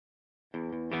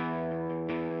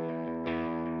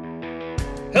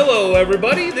Hello,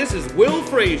 everybody. This is Will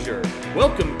Frazier.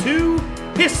 Welcome to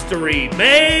History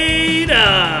Made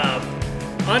Up.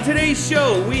 On today's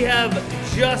show, we have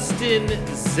Justin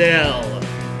Zell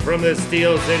from the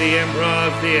Steel City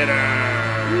Improv Theater.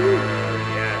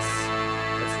 Yes,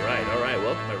 that's right. All right,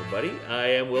 welcome, everybody.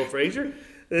 I am Will Frazier.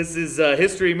 This is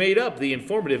History Made Up, the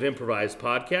informative improvised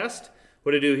podcast.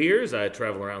 What I do here is I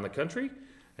travel around the country.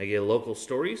 I get local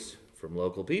stories from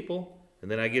local people, and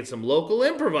then I get some local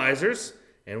improvisers,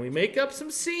 and we make up some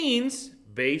scenes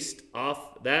based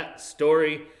off that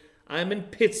story. I'm in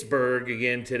Pittsburgh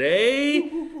again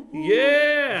today.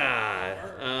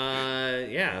 Yeah.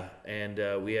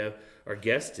 And we have our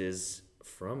guest is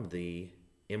from the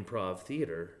Improv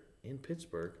Theater in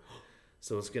Pittsburgh.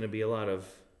 So it's going to be a lot of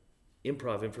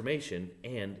improv information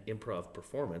and improv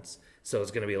performance. So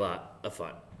it's going to be a lot of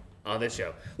fun on this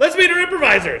show. Let's meet our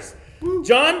improvisers.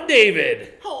 John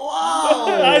David.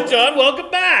 Hello. Hi, John. Welcome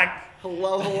back.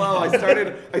 Hello.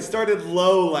 I started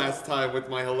low last time with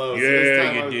my hello.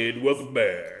 Yeah, you did. Welcome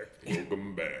back.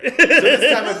 Welcome back. So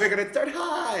this time I figured I'd start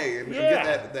high and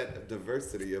get that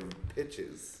diversity of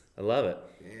pitches. I love it.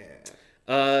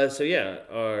 Yeah.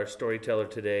 Our storyteller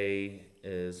today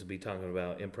is be talking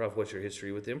about improv. What's your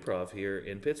history with improv here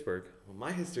in Pittsburgh? Well,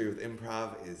 my history with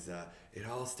improv is it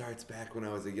all starts back when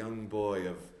I was a young boy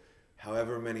of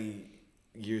however many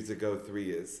years ago 3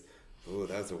 is. Oh,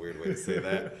 that's a weird way to say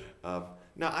that.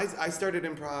 I started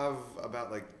improv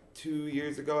about 2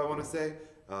 years ago, I want to say.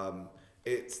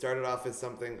 It started off as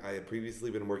something I had previously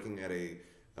been working at a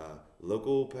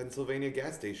local Pennsylvania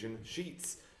gas station,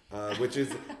 Sheetz, which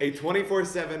is a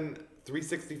 24/7,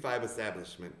 365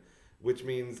 establishment, which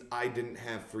means I didn't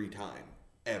have free time,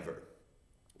 ever.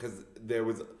 Because there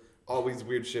was always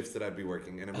weird shifts that I'd be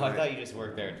working. And I thought you just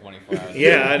worked there 24 hours.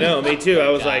 Yeah, I know. Me too. I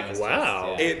was like, Just,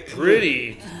 wow, yeah.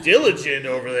 pretty diligent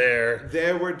over there.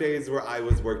 There were days where I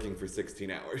was working for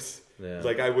 16 hours. Yeah.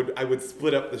 I would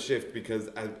split up the shift because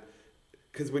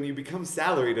when you become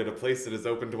salaried at a place that is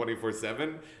open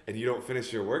 24/7 and you don't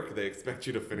finish your work, they expect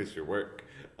you to finish your work.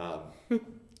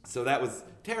 So that was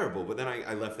terrible. But then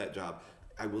I left that job.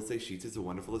 I will say Sheetz is a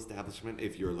wonderful establishment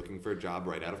if you're looking for a job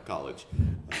right out of college.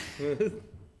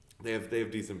 They have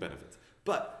decent benefits.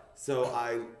 But so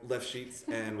I left Sheetz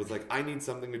and was like, I need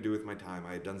something to do with my time.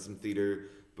 I had done some theater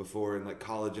before in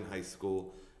college and high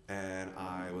school, and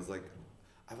I was like,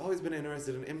 I've always been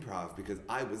interested in improv because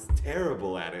I was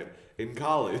terrible at it in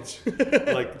college.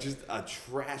 Just a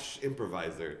trash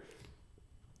improviser.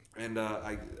 And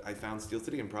I found Steel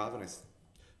City Improv and I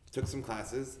took some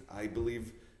classes. I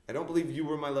don't believe you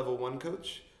were my level 1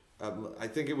 coach. I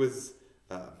think it was,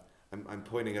 I'm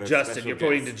pointing at our Justin, special you're guest.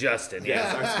 pointing to Justin.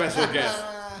 Yes, our special guest.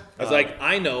 I was like,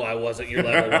 I know I wasn't your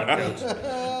level 1 coach.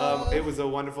 It was a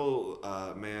wonderful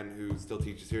man who still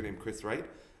teaches here named Chris Wright.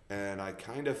 And I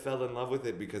kind of fell in love with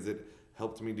it because it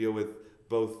helped me deal with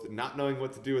both not knowing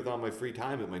what to do with all my free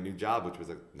time at my new job, which was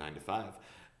 9 to 5,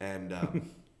 and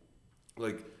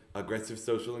aggressive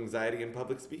social anxiety and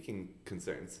public speaking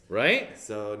concerns. Right?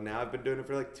 So now I've been doing it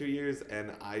for 2 years,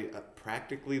 and I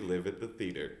practically live at the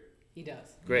theater. He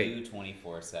does. Great. New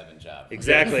 24/7 job.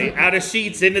 Exactly. Out of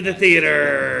Sheetz into the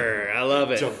theater. I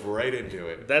love it. Jump right into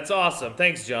it. That's awesome.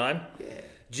 Thanks, John. Yeah.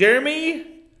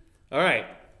 Jeremy? All right.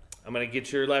 I'm going to get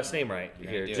your last name right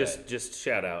here. do Just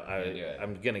shout out. You're gonna do it.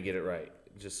 I'm going to get it right,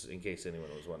 just in case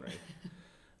anyone was wondering.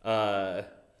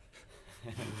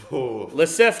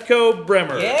 Lesefko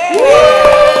Bremer.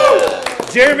 Yeah!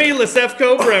 Jeremy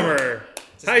Lesefko Bremer.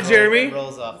 Hi, Jeremy. It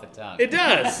rolls off the tongue. It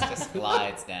does. Just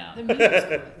glides down. The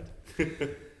meter's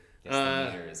correct. Yes,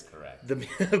 the meter is correct.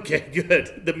 Okay,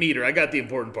 good. The meter. I got the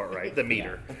important part right. The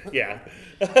meter. Yeah.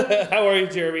 How are you,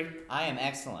 Jeremy? I am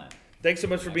excellent. Thanks so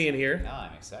much for being here. No,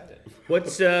 I'm excited.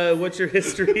 What's your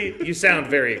history? You sound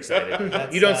very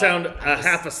excited. You don't sound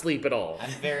half asleep at all. I'm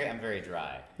very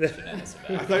dry. You should know this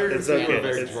about I thought you were going to It's say you okay. were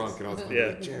very It's- drunk, and I was yeah.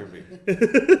 like, Jeremy. me.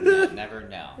 Never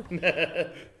know.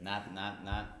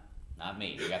 Not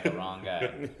me. You got the wrong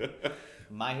guy.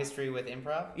 My history with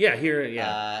improv? Yeah, here.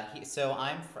 Yeah. So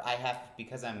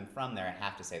because I'm from there, I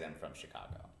have to say that I'm from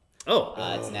Chicago.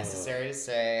 It's necessary to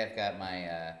say I've got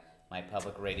my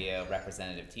public radio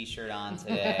representative T-shirt on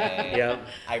today. Yep.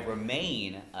 I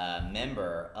remain a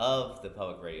member of the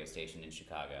public radio station in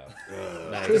Chicago,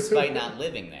 Nice. despite not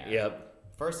living there. Yep.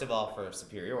 First of all, for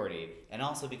superiority, and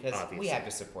also because we Obviously. have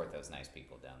to support those nice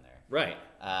people down there. Right.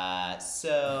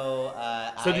 So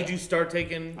Did you start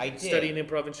studying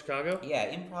improv in Chicago?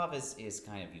 Yeah, improv is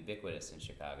kind of ubiquitous in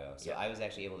Chicago. So Yeah. I was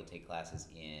actually able to take classes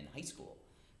in high school.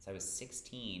 So I was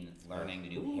 16 learning to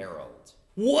do Herald.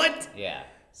 What? Yeah.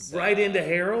 So, Right into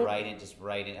Herald? Right in.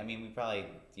 I mean, we probably,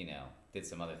 did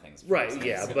some other things. Right,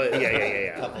 yeah, but yeah.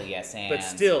 A couple yes ands, but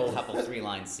still, a couple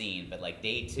 3-line scene. But like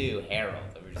day 2, Harold,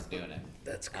 we were just doing it.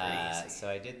 That's crazy. So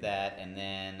I did that, and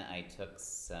then I took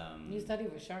some. You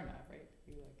studied with Sharna, right?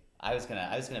 You like... I was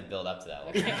gonna build up to that.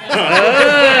 Okay.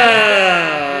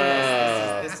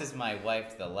 This is my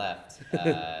wife to the left,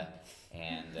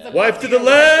 and wife to the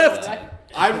left.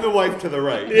 I'm the wife to the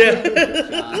right. Yeah.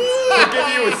 I'll give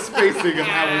you a spacing of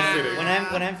how we're sitting.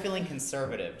 When I'm feeling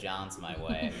conservative, John's my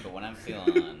wife. But when I'm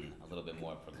feeling a little bit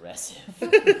more progressive, so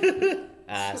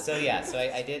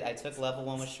I took level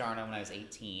 1 with Sharna when I was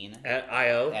 18 At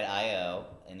I.O. At I.O.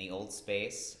 in the old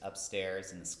space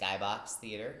upstairs in the Skybox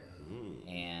Theater,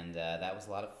 and that was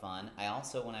a lot of fun. I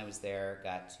also, when I was there,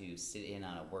 got to sit in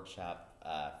on a workshop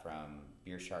from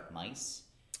Beer Shark Mice.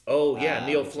 Oh yeah,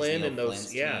 Neil which is Flynn Neil and those.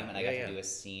 Flynn's Yeah, team, and I got to do a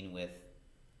scene with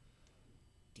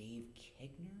Dave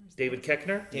Koechner. David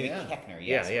Koechner. David Koechner,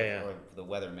 yes, yeah. or the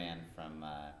weatherman from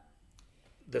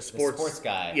The sports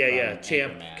guy. Yeah, from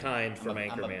Champ Anchorman. Kind from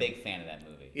Anchorman. I'm a big fan of that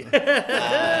movie.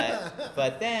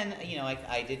 But then,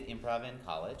 I did improv in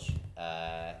college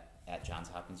at Johns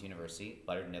Hopkins University,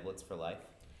 buttered niblets for life.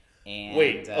 And,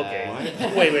 wait,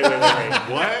 okay. Wait.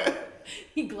 What?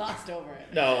 He glossed over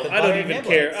it. No, The I don't buttered even niblets.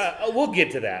 care. We'll get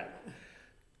to that.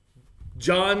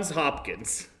 Johns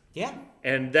Hopkins. Yeah,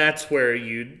 And that's where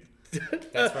you.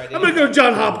 that's where I did. I'm gonna go to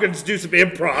John Hopkins do some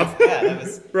improv. Yeah, that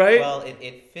was Right? Well,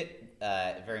 it fit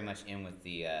very much in with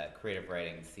the creative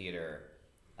writing theater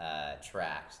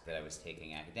track that I was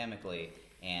taking academically,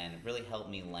 and really helped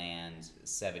me land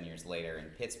 7 years later in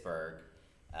Pittsburgh,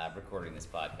 recording this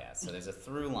podcast. So there's a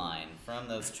through line from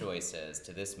those choices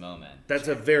to this moment. That's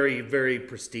a very, very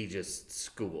prestigious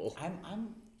school.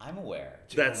 I'm aware.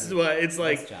 That's what it's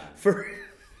like John. for.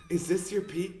 Is this your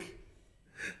peak?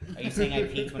 Are you saying I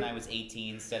peaked when I was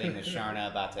 18, studying with Sharna,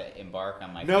 about to embark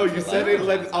on my? No, future you said life it at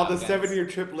led Johns on the Hopkins? 7-year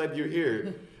trip led you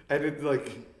here, and it's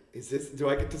like, is this? Do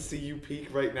I get to see you peak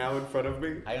right now in front of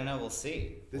me? I don't know. We'll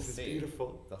see. This We'll is see.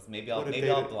 beautiful. Maybe What a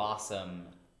day I'll to- blossom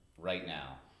right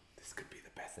now. This could be the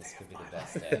best This day could be of the my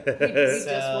life. best day. We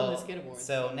just won the Skid Awards.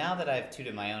 So now that I've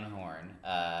tooted my own horn,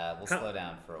 we'll slow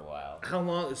down for a while. How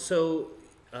long? So,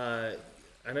 I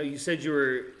know you said you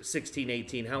were 16,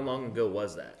 18. How long ago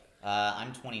was that?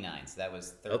 I'm 29, so that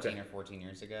was 13 Okay. or 14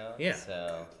 years ago. Yeah.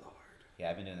 So, yeah,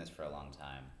 I've been doing this for a long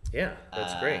time. Yeah,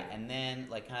 that's great. And then,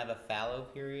 like, kind of a fallow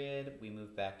period, we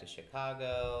moved back to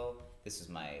Chicago. This is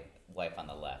my wife on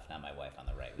the left, not my wife on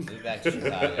the right. We moved back to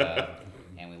Chicago,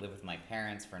 and we lived with my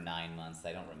parents for 9 months.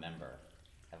 I don't remember.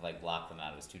 I've, like, blocked them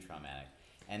out. It was too traumatic.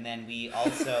 And then we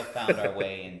also found our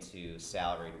way into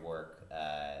salaried work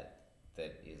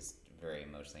that is very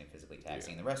emotionally and physically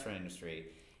taxing in the restaurant industry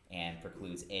and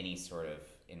precludes any sort of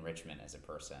enrichment as a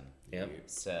person. Yep.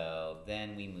 So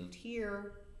then we moved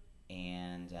here,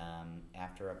 and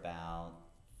after about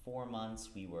 4 months,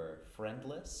 we were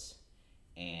friendless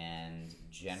and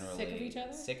generally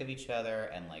Sick of each other?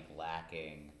 and like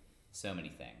lacking so many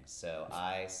things. So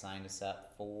I signed us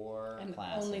up for And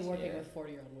classes only working here. with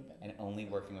 40-year-old women. And only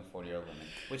working with 40-year-old women,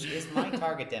 which is my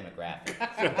target demographic.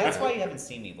 That's why you haven't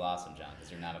seen me blossom, John,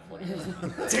 because you're not a 40-year-old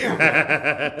woman. It's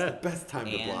the best time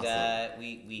to blossom. And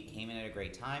we came in at a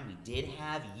great time. We did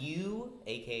have you,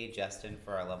 a.k.a. Justin,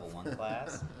 for our level 1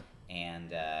 class, and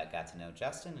got to know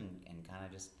Justin and kind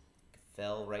of just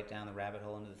fell right down the rabbit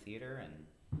hole into the theater and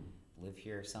live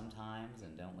here sometimes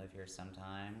and don't live here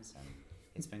sometimes. And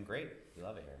it's been great. We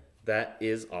love it here. That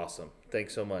is awesome.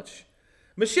 Thanks so much.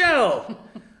 Michelle,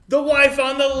 the wife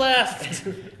on the left.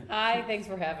 Hi, thanks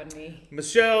for having me.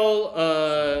 Michelle,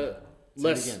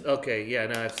 again. okay, yeah,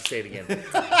 now I have to say it again.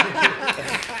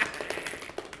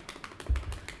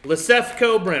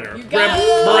 Lesefko Brenner. You got it.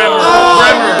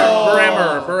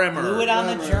 Bremer. Blew it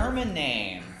on the German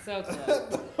name. So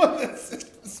close.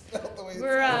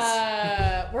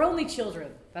 We're only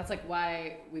children. That's like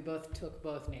why we both took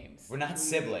both names. We're not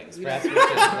siblings. we Perhaps don't- we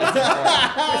should.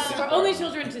 That's important. We're only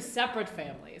children to separate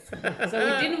families.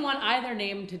 So we didn't want either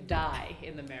name to die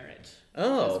in the marriage.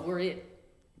 Oh. Because we're it.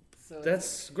 So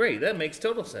That's great. That makes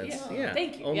total sense. Yeah. Yeah.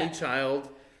 Thank you. Only Yeah. child,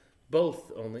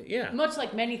 both only. Yeah. much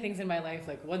like many things in my life,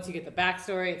 like once you get the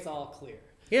backstory, it's all clear.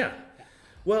 Yeah.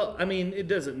 Well, I mean, it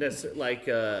doesn't necessarily like.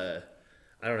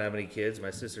 I don't have any kids. My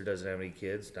sister doesn't have any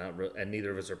kids. And neither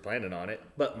of us are planning on it.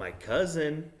 But my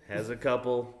cousin has a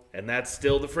couple, and that's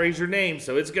still the Fraser name,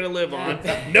 so it's gonna live on.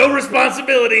 No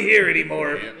responsibility here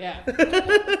anymore. Yeah.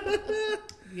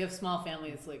 You have small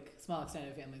families, like small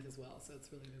extended families as well, so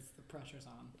it's really the pressure's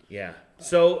on. Yeah.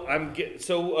 So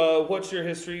what's your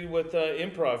history with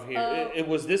improv here?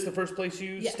 Was this the first place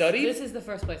you Yes, studied? this is the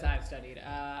first place I've studied.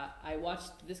 I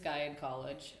watched this guy in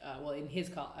college,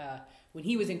 when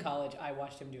he was in college, I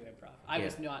watched him do improv. I Yeah.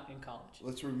 was not in college.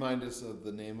 Let's remind us of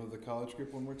the name of the college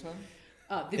group one more time.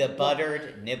 The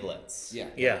buttered niblets. Yeah.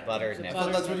 Yeah. Buttered The I niblets.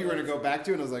 thought that's what you were going to go back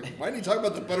to, and I was like, why didn't you talk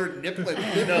about the buttered niplet?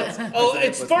 Oh,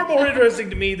 it's far more interesting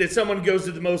to me that someone goes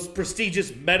to the most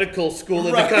prestigious medical school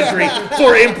in the country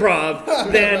for improv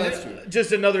That's true. than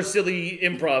just another silly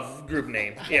improv group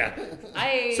name. Yeah.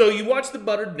 I So you watch the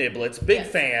Buttered Niblets, big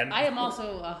Yes. fan. I am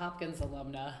also a Hopkins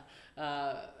alumna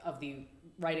of the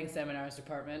writing seminars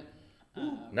department.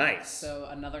 Nice. So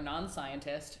another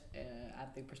non-scientist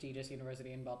at the prestigious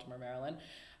university in Baltimore, Maryland.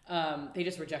 They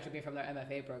just rejected me from their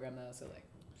MFA program though, so like,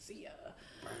 see ya.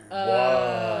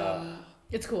 Wow.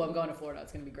 It's cool. I'm going to Florida.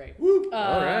 It's gonna be great.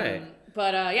 All right.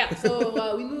 But yeah,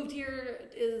 so we moved here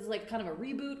is like kind of a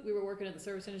reboot. We were working in the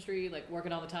service industry, like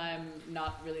working all the time,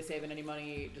 not really saving any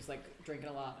money, just like drinking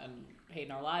a lot and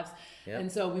hating our lives. Yep.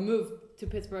 And so we moved to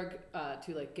Pittsburgh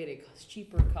to like get a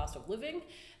cheaper cost of living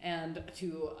and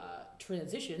to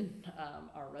transition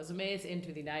our resumes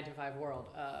into the 9-to-5 world,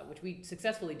 which we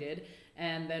successfully did.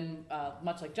 And then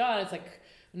much like John, it's like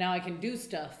now I can do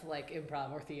stuff like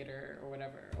improv or theater or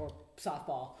whatever, or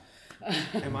softball.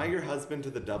 Am I your husband to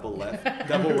the double left,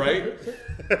 double right?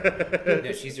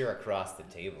 No, she's your across the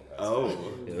table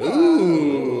husband. Oh.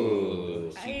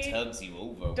 Ooh. She I tugs you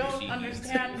over. when don't she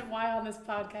understand why on this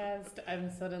podcast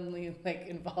I'm suddenly like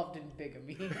involved in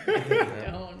bigamy. I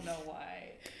don't know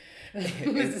why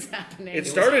this is happening. It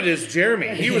started as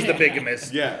Jeremy. He was the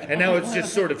bigamist. Yeah. And now it's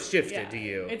just sort of shifted Yeah, to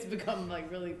you. It's become like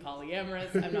really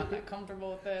polyamorous. I'm not that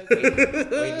comfortable with this.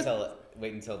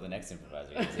 Wait until the next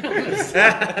improviser.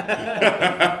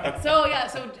 So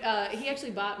yeah, he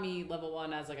actually bought me level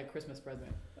 1 as like a Christmas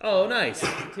present. Oh, nice.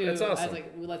 To, That's awesome. As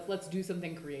like let's do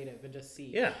something creative and just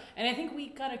see. Yeah. And I think we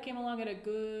kind of came along at a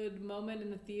good moment in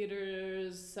the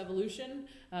theater's evolution.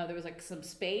 There was like some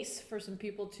space for some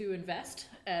people to invest,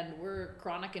 and we're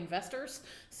chronic investors,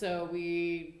 so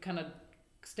we kind of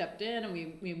stepped in and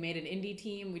we made an indie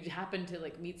team. We happened to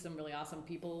like meet some really awesome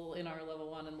people in our level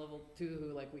 1 and level 2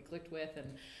 who like we clicked with,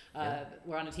 and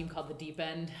we're on a team called the Deep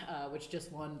End, which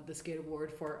just won the Skate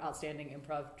Award for Outstanding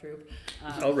Improv Troupe.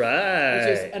 All right.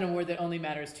 Which is an award that only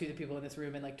matters to the people in this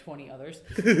room and like 20 others.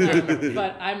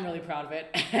 But I'm really proud of it.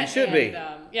 You should be.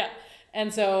 Yeah.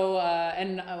 And so,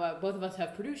 both of us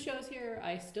have produced shows here.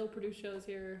 I still produce shows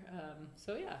here.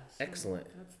 So yeah. So Excellent.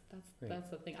 That's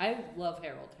the thing. I love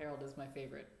Harold. Harold is my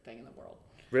favorite thing in the world.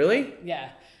 Really?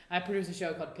 Yeah. I produce a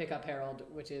show called Pick Up Harold,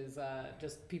 which is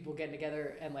just people getting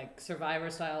together and like Survivor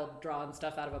style drawing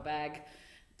stuff out of a bag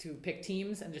to pick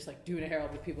teams and just like doing a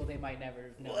Harold with people they might never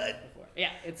have known before.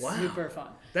 Yeah, it's Wow. super fun.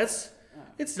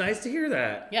 It's nice to hear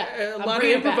that. Yeah, A I'm lot of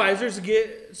bringing it back. improvisers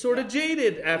get sort of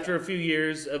jaded after a few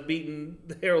years of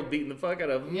Harold beating the fuck out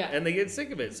of them, Yeah. and they get sick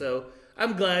of it. So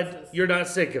I'm glad you're not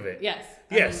sick of it. Yes.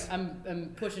 Yes.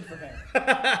 I'm pushing for him.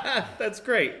 That's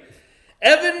great.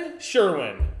 Evan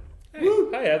Sherwin.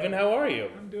 Woo. Hi, Evan. How are you?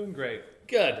 I'm doing great.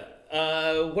 Good.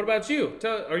 What about you?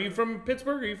 Are you from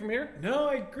Pittsburgh? Are you from here? No,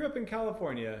 I grew up in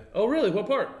California. Oh, really? What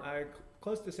part?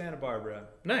 Close to Santa Barbara.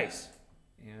 Nice.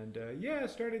 And I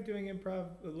started doing improv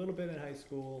a little bit in high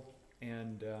school.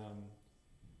 And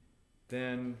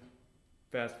then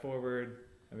fast forward,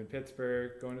 I'm in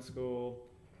Pittsburgh, going to school.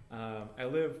 I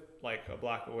live like a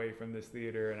block away from this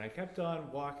theater, and I kept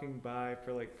on walking by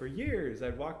for years.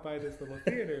 I'd walk by this little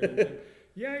theater and then,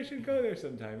 yeah, I should go there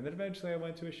sometime. And then eventually I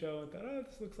went to a show and thought, oh,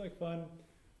 this looks like fun.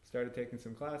 Started taking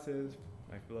some classes.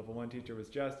 My level 1 teacher was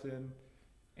Justin.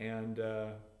 And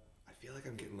I feel like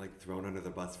I'm getting like thrown under the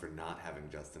bus for not having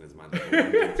Justin as my level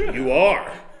 1 teacher. You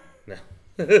are.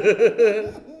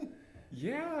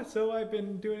 yeah, so I've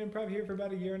been doing improv here for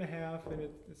about a year and a half, and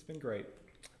it's been great.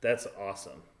 That's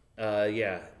awesome.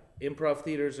 Yeah, improv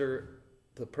theaters are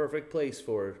the perfect place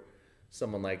for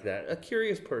someone like that. A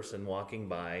curious person walking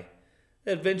by.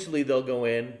 Eventually they'll go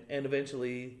in, and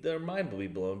eventually their mind will be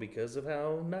blown because of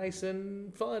how nice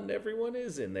and fun everyone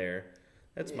is in there.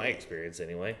 That's my experience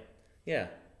anyway. Yeah.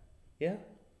 Yeah?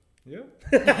 Yeah.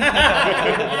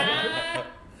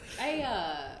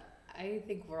 I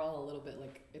think we're all a little bit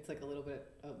like, it's like a little bit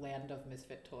a land of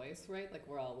misfit toys, right? Like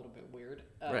we're all a little bit weird.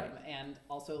 Right. And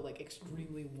also like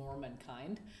extremely warm and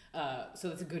kind. So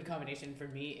it's a good combination for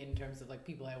me in terms of like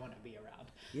people I want to be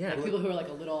around. Yeah. Like people who are like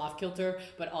a little off kilter,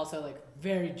 but also like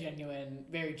very genuine,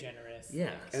 very generous.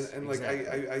 Yes. And exactly.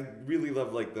 like I really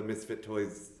love like the Misfit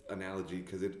Toys analogy,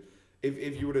 because if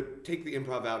you were to take the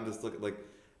improv out and just look at like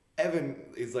Evan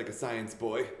is like a science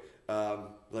boy.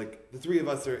 Like the three of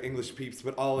us are English peeps,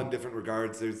 but all in different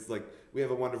regards. There's like, we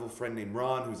have a wonderful friend named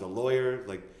Ron who's a lawyer.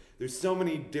 Like there's so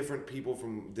many different people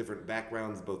from different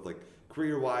backgrounds, both like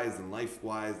career wise and life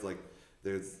wise. Like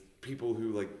there's people who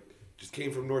like just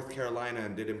came from North Carolina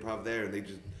and did improv there, and they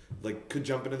just like could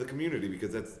jump into the community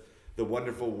because that's the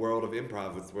wonderful world of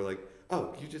improv. It's where like,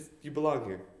 oh, you belong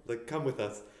here. Like, come with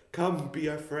us. Come be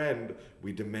our friend.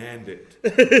 We demand it.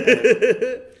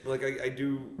 Like I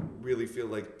do really feel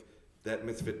like that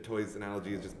Misfit Toys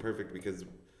analogy is just perfect because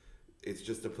it's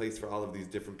just a place for all of these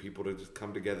different people to just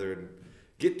come together and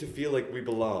get to feel like we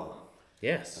belong.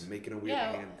 Yes. I'm making a weird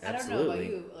hand. I don't know about Absolutely.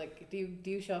 you. Like,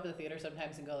 do you show up at the theater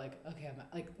sometimes and go like, okay, I'm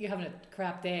like you're having a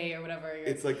crap day or whatever.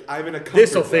 It's like I'm in a comfort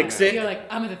This'll zone fix now. it. You're like,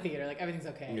 I'm at the theater. Like everything's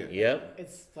okay. Yeah. Yep.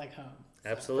 It's like home. For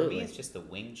Absolutely. me, it's just the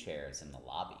wing chairs in the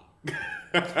lobby.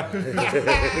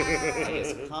 I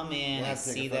just come in, We'll I have to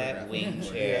take see a that photograph. wing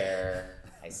chair,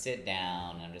 I sit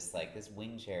down, and I'm just like, this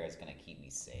wing chair is gonna keep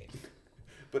me safe.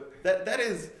 But that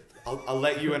is, I'll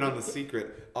let you in on the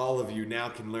secret. All of you now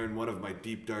can learn one of my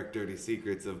deep, dark, dirty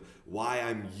secrets of why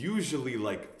I'm usually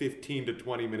like 15 to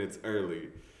 20 minutes early.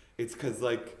 It's because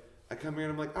like I come here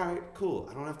and I'm like, all right, cool.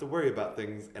 I don't have to worry about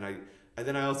things, and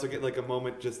then I also get like a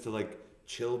moment just to like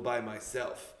chill by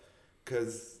myself,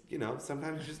 because you know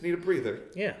sometimes you just need a breather.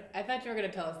 Yeah. I thought you were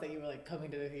gonna tell us that you were like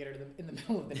coming to the theater in the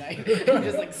middle of the night, and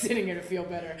just like sitting here to feel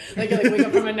better. Like you like wake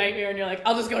up from a nightmare and you're like,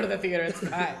 I'll just go to the theater. It's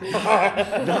fine.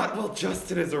 Not while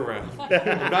Justin is around.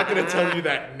 I'm not gonna tell you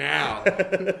that now.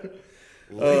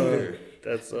 Later.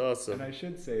 That's awesome. And I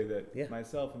should say that Yeah.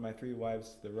 myself and my 3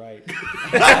 wives to the right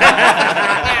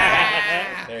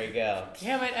There you go.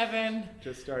 Damn it, Evan.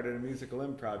 just started a musical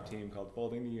improv team called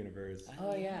Folding the Universe.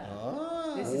 Oh yeah.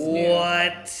 Oh. This is new.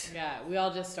 What? Yeah, we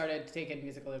all just started taking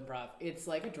musical improv. It's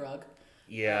like a drug.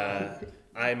 Yeah.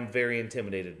 I'm very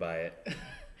intimidated by it.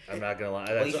 I'm not gonna lie.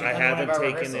 Well, That's, you should I come to one of haven't our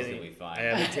taken rehearsals, any. you'll be fine. I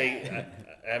haven't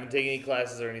taken any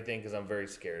classes or anything because I'm very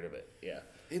scared of it. Yeah.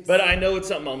 It's- But I know it's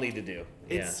something I'll need to do.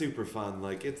 It's Yeah. super fun.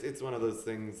 Like it's one of those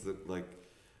things that like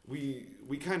we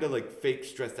kind of like fake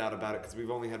stressed out about it because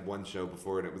we've only had one show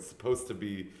before and it was supposed to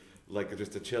be like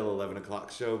just a chill 11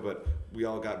 o'clock show, but we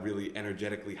all got really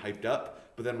energetically hyped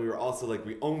up. But then we were also like,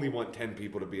 we only want 10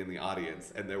 people to be in the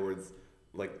audience, and there was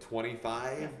like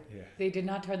 25. Yeah. They did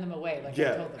not turn them away like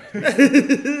Yeah. I told them.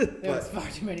 There was But- far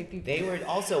too many people. They were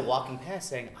also walking past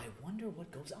saying, I wonder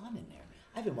what goes on in there.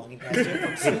 I've been walking past here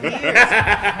for 2 years.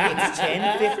 It's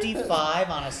 10:55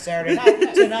 on a Saturday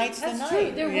night. Tonight's the That's night.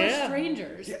 true. There Yeah. were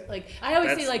strangers. Like I always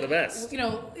That's say, like the best. you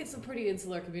know, it's a pretty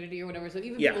insular community or whatever. So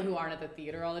even Yeah. people who aren't at the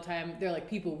theater all the time, they're like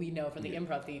people we know from the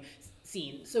improv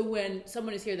scene. So when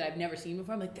someone is here that I've never seen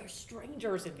before, I'm like, they're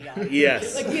strangers in the audience.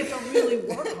 Yes. Like we have to really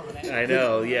work on it. I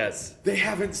know. Yes. They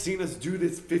haven't seen us do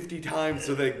this 50 times,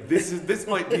 so this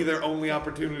might be their only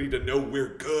opportunity to know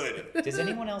we're good. Does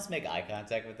anyone else make eye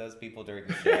contact with those people during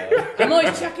the show? I'm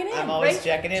always checking in. I'm always right?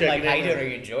 checking in, Checking like, how you in. doing? Are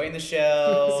you enjoying the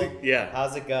show? Yeah.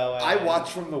 How's it going? I watch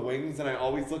from the wings, and I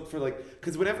always look for like,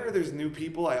 because whenever there's new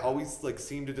people, I always like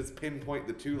seem to just pinpoint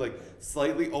the two like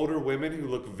slightly older women who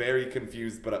look very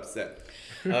confused but upset.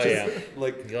 Oh yeah.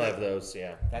 Like You'll have those.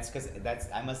 Yeah. That's because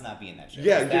I must not be in that show.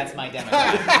 Yeah, 'cause that's you- my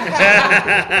demographic.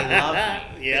 They love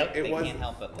me. Yep. They was- can't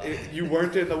help but love me. you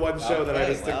weren't in the one show that I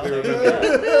Okay, distinctly well, remember.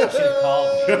 You should have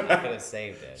called me. I could have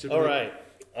saved it. Should All we- right.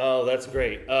 Oh, that's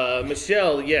great.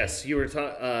 Michelle, yes, you were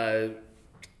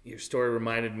your story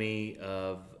reminded me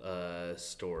of a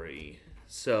story.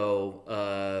 So,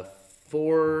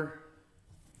 4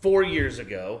 years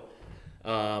ago,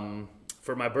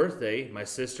 for my birthday, my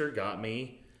sister got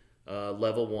me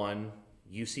level 1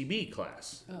 UCB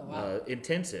class, Oh, wow.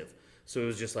 intensive. So it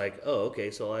was just like, oh, okay,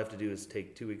 so all I have to do is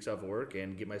take 2 weeks off of work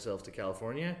and get myself to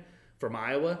California from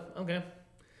Iowa. Okay.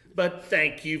 But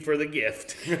thank you for the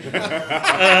gift.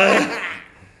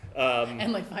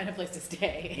 And like find a place to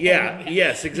stay. Yeah,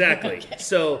 yes, exactly.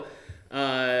 So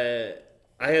I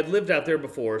had lived out there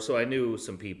before, so I knew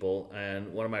some people,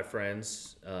 and one of my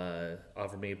friends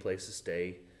offered me a place to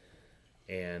stay,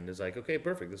 and was like, okay,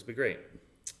 perfect, this will be great.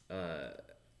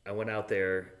 I went out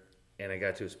there, and I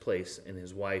got to his place, and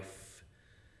his wife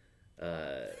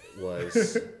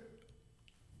was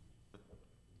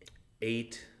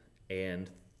 8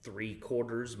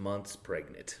 3/4 months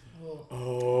pregnant.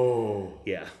 Oh.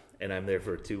 Yeah, and I'm there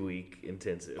for a 2-week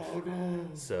intensive. Oh no.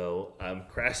 So I'm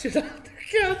crashing on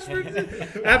their couch for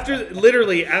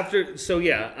after. So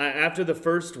yeah, after the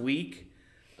first week,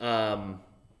 I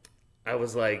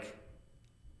was like,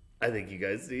 I think you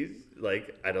guys need,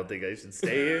 like, I don't think I should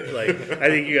stay here. Like, I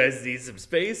think you guys need some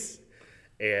space,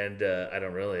 and I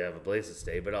don't really have a place to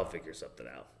stay, but I'll figure something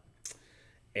out.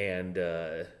 And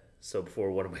so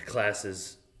before one of my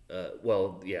classes,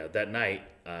 that night,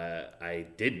 I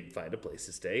didn't find a place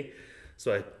to stay.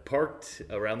 So I parked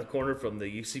around the corner from the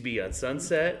UCB on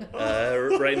Sunset,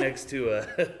 right next to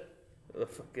a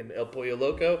fucking El Pollo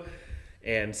Loco.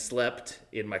 and slept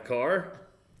in my car,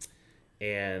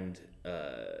 and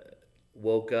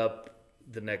woke up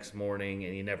the next morning,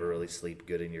 and you never really sleep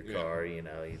good in your car. You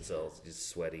know, it's all just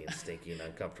sweaty and stinky and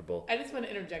uncomfortable. I just want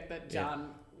to interject that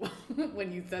John,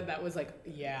 when you said that, was like,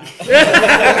 yeah.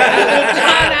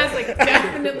 John has like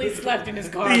definitely slept in his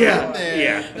car. Yeah,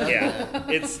 before. yeah.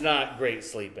 It's not great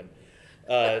sleeping.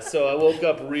 So I woke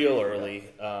up real early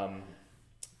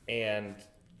and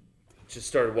just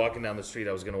started walking down the street.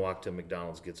 I was going to walk to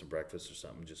McDonald's, get some breakfast or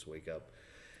something, just wake up.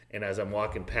 And as I'm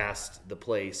walking past the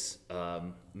place,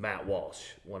 Matt Walsh,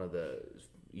 one of the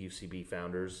UCB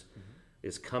founders,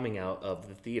 is coming out of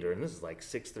the theater. And this is like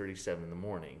 6:37 in the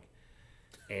morning.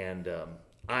 And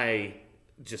I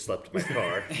just slept in my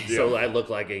car, so I look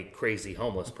like a crazy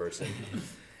homeless person.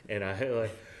 And I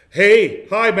like, hey,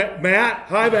 hi, Matt,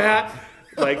 hi, Matt,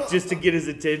 like just to get his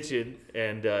attention.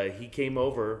 And he came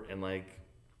over and like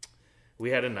we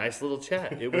had a nice little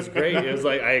chat. It was great. It was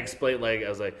like I explained, like I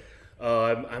was like, oh,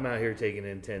 I'm out here taking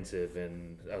intensive,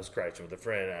 and I was crashing with a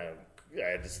friend. I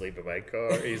had to sleep in my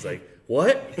car. He's like,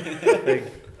 what? Like,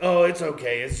 oh, it's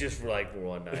okay. It's just for like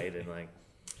one night, and like.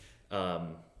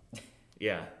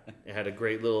 Yeah, I had a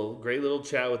great little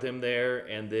chat with him there,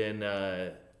 and then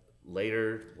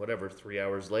later, 3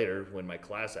 hours later, when my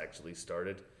class actually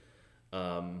started,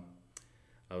 I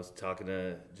was talking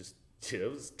to I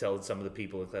was telling some of the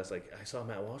people in class, like, I saw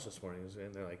Matt Walsh this morning,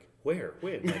 and they're like, where,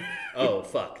 when? Like, oh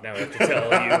fuck, now I have to tell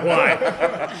you why,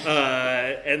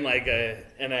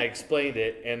 and I explained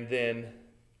it, and then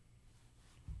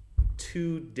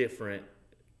two different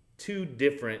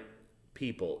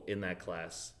people in that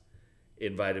class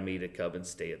invited me to come and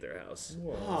stay at their house.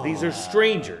 Whoa. These are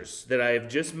strangers that I have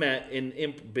just met and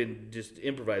been just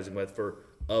improvising with for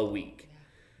a week.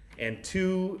 And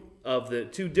two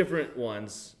different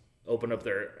ones open up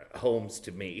their homes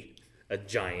to me, a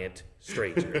giant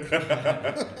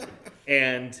stranger.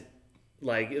 And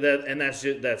like that, and that's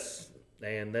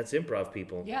improv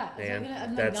people. Yeah, and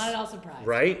I'm not at all surprised.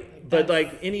 Right? Like, But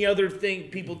like any other thing,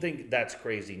 people think that's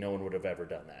crazy. No one would have ever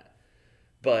done that.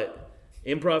 But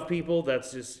improv people,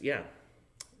 that's just,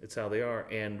 it's how they are.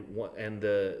 And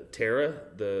the Tara,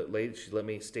 the lady, she let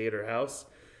me stay at her house.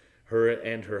 Her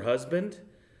and her husband.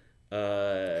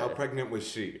 How pregnant was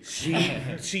she?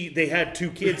 They had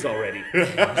 2 kids already.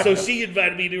 So she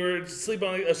invited me to sleep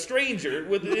on a stranger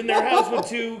in their house with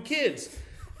 2 kids.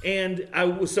 And I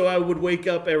would wake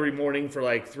up every morning for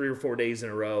like 3 or 4 days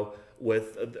in a row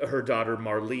with her daughter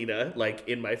Marlena, like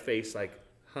in my face, like,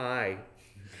 hi.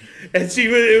 And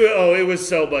it was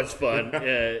so much fun.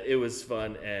 It was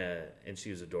fun, and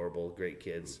she was adorable, great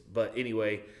kids. But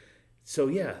anyway, so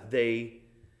yeah,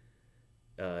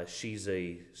 she's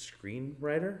a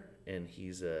screenwriter and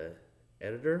he's a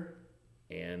editor.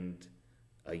 And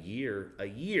a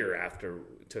year after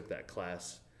we took that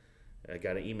class, I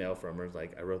got an email from her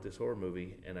like, I wrote this horror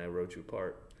movie and I wrote your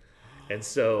part. And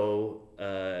so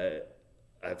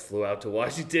I flew out to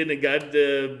Washington and got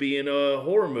to be in a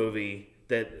horror movie.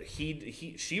 That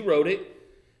she wrote it,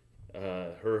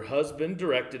 her husband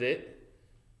directed it,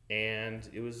 and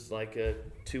it was like a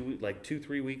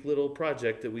 2-3 week little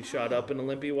project that we shot up in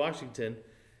Olympia, Washington,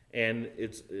 and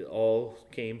it all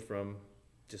came from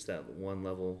just that one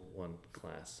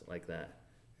class like that.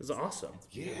 It was awesome.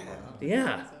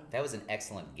 Yeah. That was an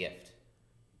excellent gift.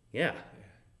 Yeah,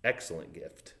 excellent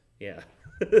gift. Yeah.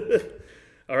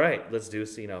 All right, let's do a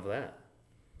scene off of that.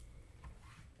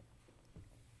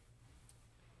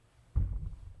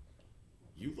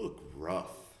 You look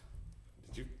rough.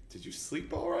 Did you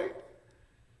sleep all right?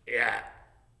 Yeah.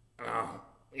 Oh,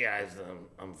 yeah,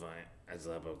 I'm fine. I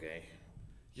slept okay.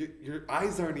 Your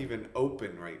eyes aren't even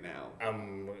open right now.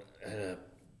 I'm a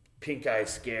pink eye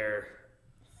scare.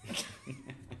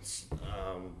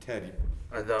 Ted.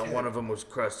 I thought one of them was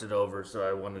crusted over, so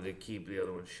I wanted to keep the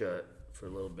other one shut for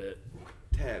a little bit.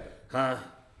 Ted. Huh?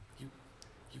 You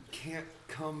can't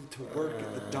come to work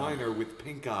at the diner with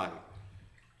pink eye.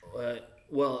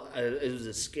 Well, it was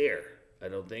a scare. I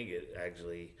don't think it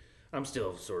actually... I'm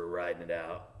still sort of riding it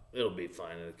out. It'll be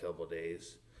fine in a couple of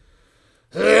days.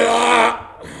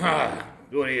 What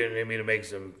do you need me to make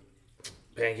some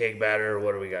pancake batter? Or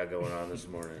what do we got going on this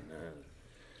morning?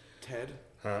 Ted?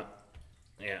 Huh?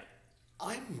 Yeah.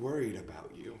 I'm worried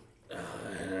about you.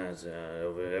 Everyone's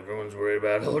worried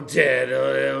about old Ted.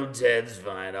 Old Ted's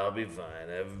fine. I'll be fine.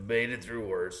 I've made it through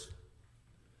worse.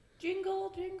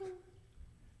 Jingle, jingle.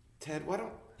 Ted, why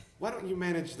don't you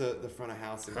manage the front of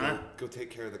house and go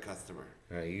take care of the customer?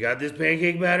 All right, you got this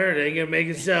pancake batter? It ain't gonna make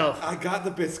itself. I got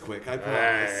the Bisquick, I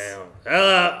promise.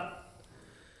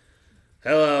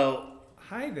 Hello.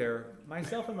 Hi there.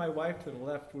 Myself and my wife to the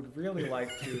left would really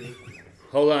like to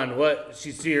hold on. What?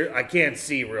 She's to your... I can't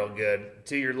see real good.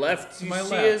 To your left, To my she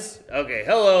left. is? Okay,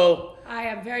 hello. I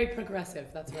am very progressive.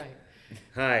 That's right.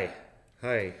 Hi.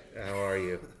 Hi, how are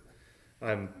you?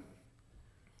 I'm...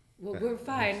 Well, we're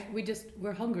fine.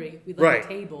 We're hungry. We'd Right. like a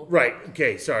table. Right,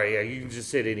 okay, sorry. Yeah, you can just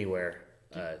sit anywhere.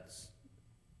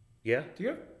 Yeah? Do you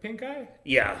have pink eye?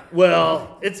 Yeah,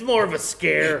 well, it's more of a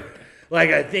scare. Like,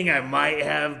 I think I might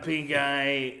have pink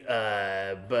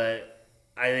eye, but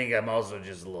I think I'm also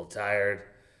just a little tired.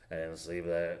 I didn't sleep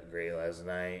that great last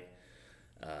night.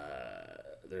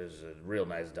 There's a real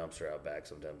nice dumpster out back.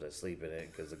 Sometimes I sleep in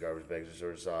it because the garbage bags are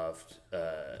sort of soft.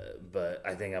 But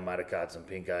I think I might have caught some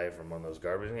pink eye from one of those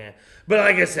garbage. Yeah. But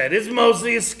like I said, it's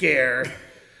mostly a scare.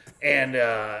 And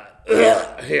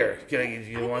here,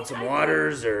 you want some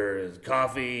waters or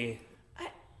coffee?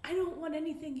 I don't want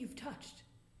anything you've touched.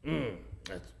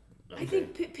 That's, I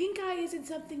think pink eye isn't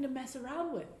something to mess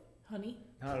around with, honey.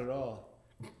 Not at all.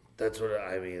 That's what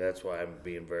I mean. That's why I'm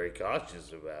being very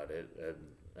cautious about it. And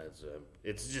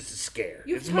it's just a scare.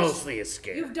 You've It's touched- mostly a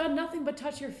scare. You've done nothing but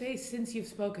touch your face since you've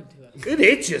spoken to us. It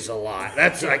itches a lot.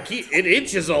 It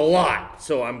itches a lot.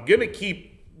 So I'm gonna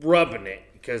keep rubbing it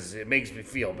because it makes me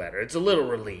feel better. It's a little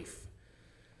relief.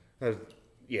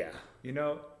 Yeah. You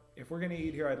know, if we're gonna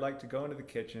eat here, I'd like to go into the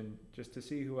kitchen just to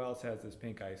see who else has this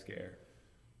pink eye scare.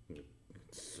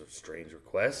 It's a strange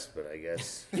request, but I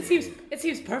guess It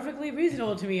seems perfectly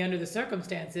reasonable to me under the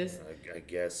circumstances. I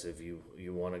guess if you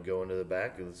want to go into the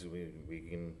back, we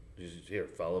can just here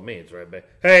follow me. It's right back.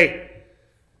 Hey,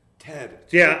 Ted,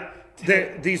 yeah,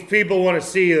 these people want to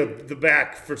see the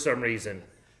back for some reason.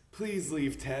 please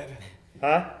leave, Ted.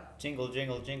 Huh? Jingle,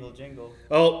 jingle, jingle, jingle.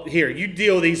 Oh, here, you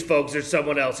deal with these folks. There's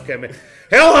someone else coming.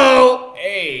 Hello.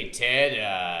 Hey,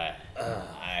 Ted.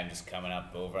 I'm just coming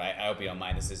up over. I hope you don't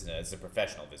mind. This is a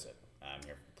professional visit. I'm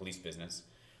here for police business.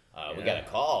 We got a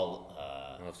call.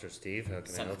 Officer Steve, how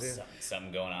can I help you?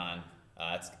 Something going on.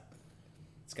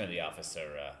 It's going to be Officer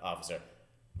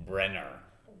Brenner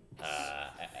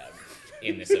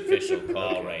in this official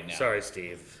call right now. Sorry,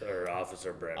 Steve, or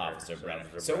Officer Brenner. Officer Brenner.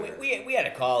 Officer So Brenner. we had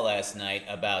a call last night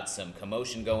about some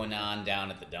commotion going on down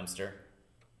at the dumpster.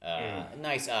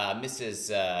 Nice,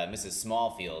 Mrs.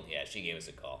 Smallfield. Yeah, she gave us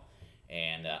a call,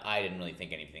 and I didn't really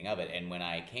think anything of it. And when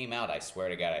I came out, I swear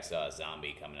to God, I saw a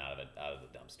zombie coming out of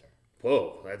the dumpster.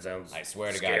 Whoa, that sounds I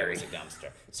swear to scary. God, it was a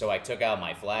dumpster. So I took out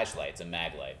my flashlight, it's a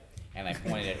mag light, and I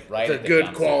pointed it right That's at a the good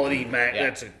dumpster. quality Yeah.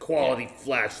 That's a quality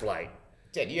flashlight.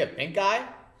 Ted, do you have pink eye?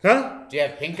 Huh? Do you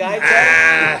have pink eye,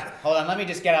 Ted? Hold on, let me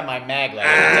just get out my mag light.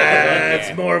 Let me take a look It's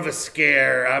here. more of a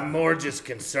scare. I'm more just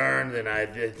concerned than I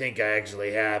think I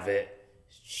actually have it.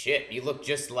 Shit, you look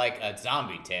just like a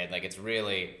zombie, Ted. Like it's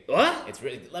really. What? It's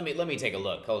really. Let me take a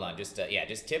look. Hold on, just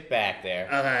tip back there.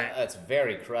 Okay. It's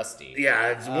very crusty. Yeah,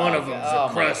 it's one of them's Oh,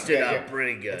 my crusted God, up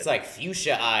pretty good. It's like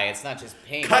fuchsia eye. It's not just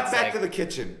pink. Cut it's back like, to the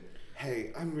kitchen.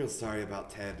 Hey, I'm real sorry about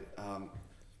Ted.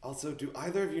 Also, do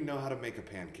either of you know how to make a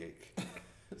pancake?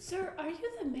 Sir, are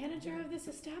you the manager of this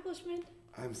establishment?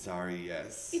 I'm sorry,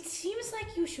 yes. It seems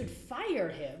like you should fire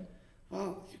him.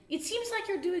 Well, It seems like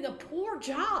you're doing a poor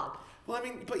job. I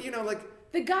mean, but you know, like,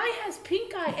 The guy has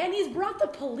pink eye and he's brought the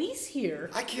police here.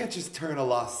 I can't just turn a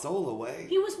lost soul away.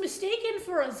 He was mistaken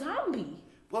for a zombie.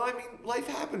 Well, I mean, life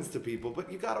happens to people, but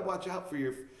you gotta watch out for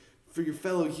your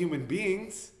fellow human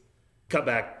beings. Cut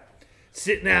back.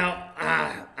 Sit now.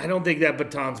 I don't think that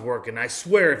baton's working. I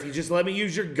swear, if you just let me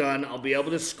use your gun, I'll be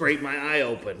able to scrape my eye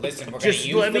open. Listen, we're Just gonna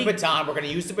use let the me- baton. We're gonna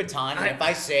use the baton, and if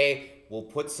I say we'll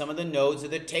put some of the nodes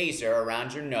of the taser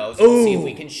around your nose, and see if Ooh.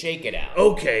 we can shake it out.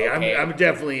 Okay, Okay? I'm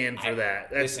definitely in for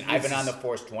that. Listen, I've been on the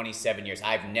force 27 years.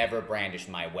 I've never brandished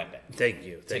my weapon. Thank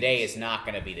you. Today is not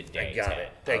going to be the day. I got Ted, it.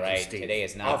 Thank all right? you, Steve. Today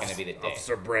is not going to be the day.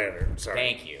 Officer Brenner. Sorry.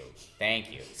 Thank you. Thank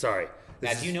you. Sorry.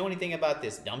 Now, do you know anything about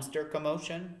this dumpster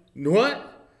commotion?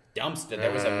 What? Dumpster.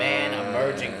 There was a man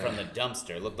emerging from the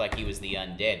dumpster. Looked like he was the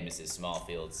undead, Mrs.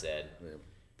 Smallfield said.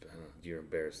 You're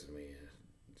embarrassing me.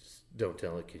 Just don't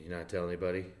tell it. Can you not tell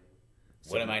anybody?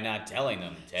 What am I not telling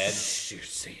them, Ted? Shh, you're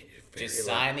saying it very Just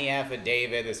loud. sign the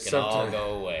affidavit. This can all Sometime-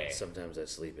 go away. Sometimes I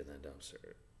sleep in that dumpster.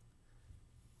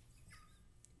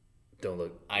 Don't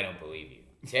look. I don't believe you.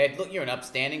 Ted, look, you're an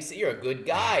upstanding, you're a good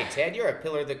guy, Ted. You're a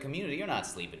pillar of the community. You're not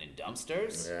sleeping in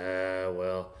dumpsters.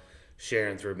 Well,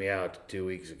 Sharon threw me out 2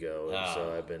 weeks ago, and so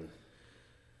Oh. I've been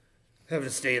having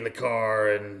to stay in the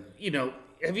car. And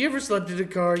have you ever slept in a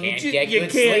car? Can't you get you good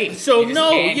can't. sleep. So You just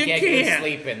no, can't you get good can't.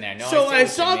 sleep in there. No, So I I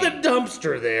see saw what you the mean.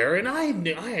 dumpster there, and I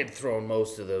had thrown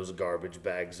most of those garbage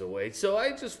bags away. So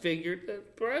I just figured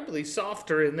that probably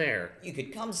softer in there. You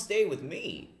could come stay with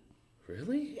me.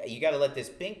 Really? Yeah, you got to let this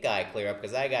pink guy clear up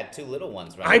because I got 2 little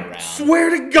ones running I around. swear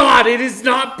to God, it is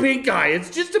not pink eye. It's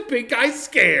just a pink eye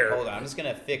scare. Hold on, I'm just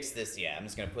gonna fix this. Yeah, I'm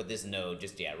just gonna put this node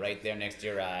just right there next to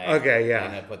your eye. Okay, yeah.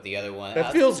 I'm gonna put the other one.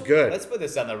 That feels good. Let's put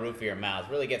this on the roof of your mouth.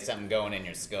 Really get something going in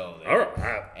your skull. There. All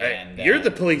right. And, You're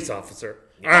the police officer.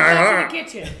 That's in the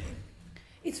kitchen.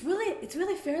 It's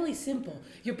really fairly simple.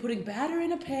 You're putting batter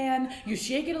in a pan, you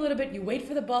shake it a little bit, you wait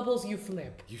for the bubbles, you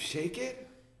flip. You shake it?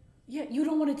 Yeah, you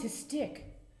don't want it to stick.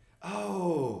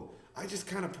 Oh, I just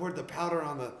kind of poured the powder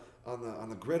on the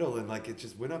griddle and like it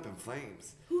just went up in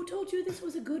flames. Who told you this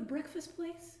was a good breakfast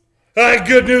place?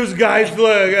 Good news, guys.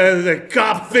 Look, the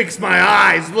cop fixed my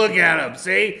eyes. Look at him.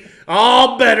 See?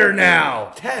 All better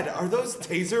now. Ted, are those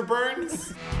taser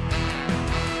burns?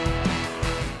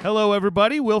 Hello,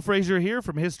 everybody. Will Frazier here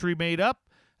from History Made Up.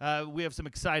 We have some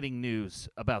exciting news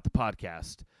about the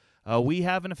podcast. We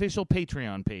have an official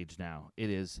Patreon page now. It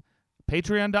is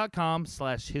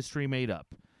patreon.com/historymadeup.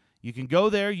 You can go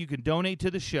there. You can donate to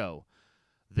the show.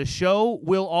 The show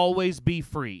will always be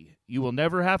free. You will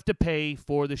never have to pay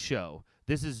for the show.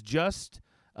 This is just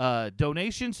a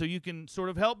donation so you can sort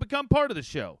of help become part of the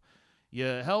show. You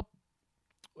help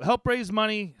raise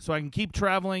money so I can keep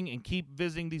traveling and keep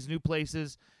visiting these new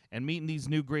places and meeting these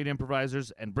new great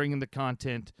improvisers and bringing the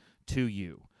content to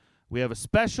you. We have a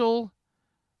special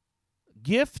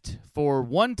gift for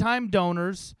one-time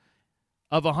donors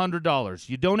of $100.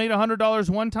 You donate $100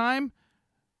 one time,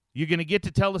 you're going to get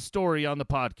to tell a story on the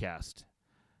podcast.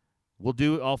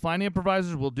 I'll find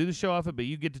improvisers, we'll do the show off it, but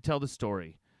you get to tell the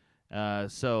story.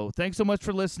 So thanks so much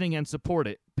for listening and support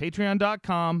it.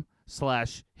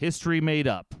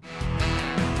 Patreon.com/historymadeup.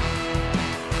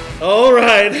 All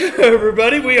right,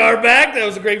 everybody, we are back. That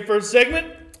was a great first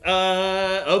segment.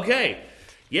 Okay.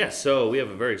 Yes, so we have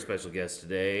a very special guest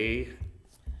today.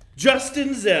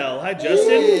 Justin Zell. Hi,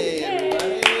 Justin. Hey,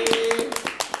 everybody.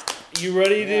 You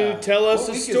ready to tell us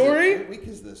a story? What week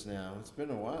is this now? It's been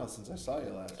a while since I saw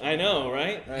you last. I know,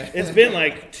 right? Right. It's been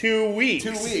like 2 weeks.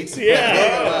 2 weeks.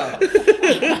 Yeah.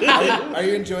 Wow. Are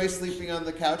you enjoying sleeping on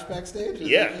the couch backstage?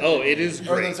 Yeah. Oh, it is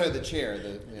Or great. I'm sorry, the chair.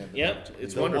 Yep,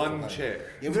 it's The wonderful. one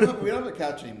chair. Yeah, we don't have a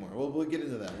couch anymore. We'll get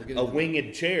into that. We'll get A into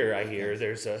winged chair, I hear.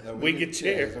 There's a winged There's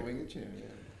chair. a winged chair. Yeah.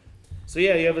 So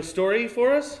yeah, you have a story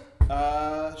for us?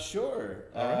 Sure.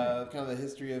 All right. Kind of the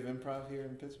history of improv here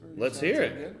in Pittsburgh. Let's Sounds hear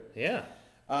that it. good? Yeah.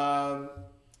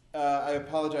 I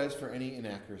apologize for any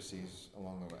inaccuracies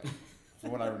along the way,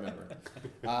 from what I remember.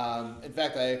 In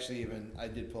fact, I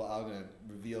did pull. I'm gonna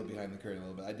reveal behind the curtain a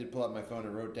little bit. I did pull out my phone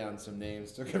and wrote down some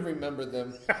names so I could remember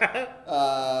them.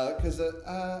 Because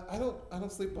I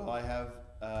don't sleep well. I have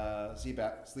sleep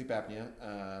apnea.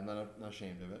 I'm not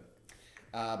ashamed of it.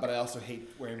 But I also hate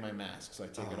wearing my mask, so I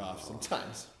take it off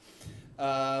sometimes.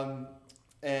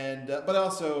 But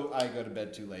also I go to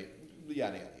bed too late.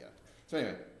 Yada yada yada.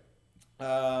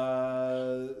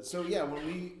 So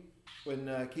anyway,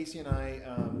 when Casey and I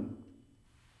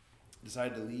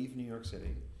decided to leave New York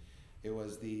City, it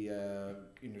was the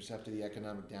after the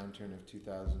economic downturn of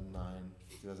 2009,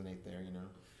 2008 there,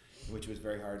 which was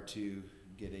very hard to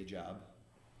get a job.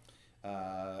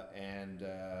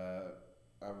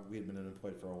 We had been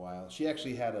unemployed for a while. She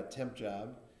actually had a temp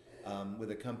job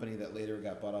with a company that later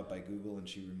got bought out by Google, and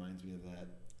she reminds me of that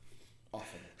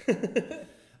often.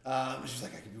 She's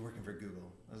like, I could be working for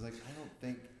Google. I was like,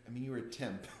 you were a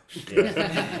temp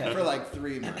for like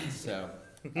 3 months. So,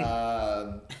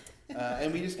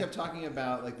 and we just kept talking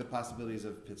about like the possibilities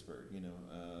of Pittsburgh,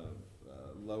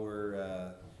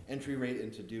 lower entry rate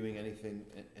into doing anything.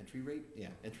 Entry rate? Yeah,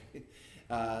 entry.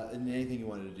 And anything you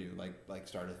wanted to do, like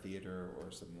start a theater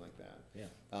or something like that. Yeah.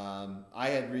 I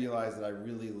had realized that I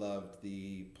really loved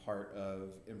the part of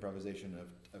improvisation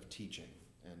of teaching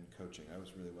and coaching. That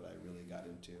was really what I really got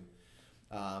into.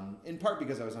 In part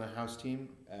because I was on a house team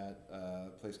at a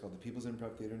place called the People's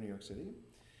Improv Theater in New York City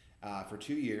for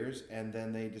 2 years, and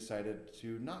then they decided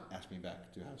to not ask me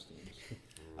back to house teams.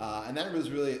 And that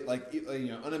was really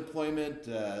unemployment,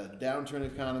 downturn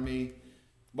economy.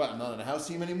 Well, I'm not on a house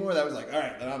team anymore. That was like, all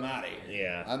right, then I'm out of here.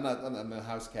 Yeah. I'm a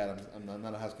house cat. I'm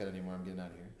not a house cat anymore. I'm getting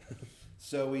out of here.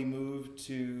 So we moved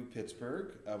to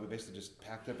Pittsburgh. We basically just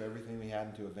packed up everything we had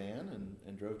into a van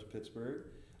and drove to Pittsburgh.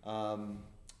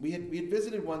 We had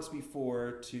visited once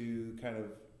before to kind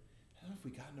of, I don't know if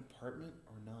we got an apartment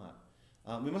or not.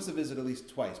 We must have visited at least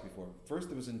twice before. First,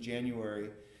 it was in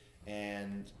January,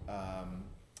 and I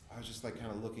was just like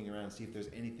kind of looking around to see if there's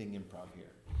anything improv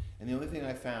here. And the only thing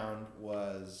I found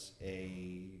was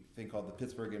a thing called the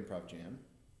Pittsburgh Improv Jam,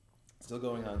 still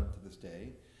going on to this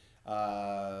day.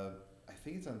 I I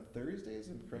think it's on Thursdays,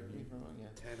 and correct me if I'm wrong. Yeah.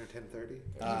 10 or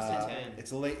 10:30.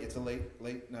 It's a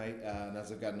late night, and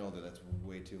as I've gotten older, that's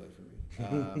way too late for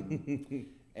me.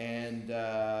 And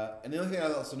the other thing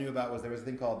I also knew about was there was a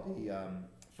thing called the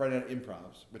Friday Night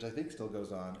Improvs, which I think still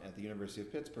goes on at the University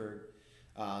of Pittsburgh,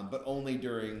 but only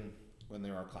during when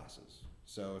there are classes.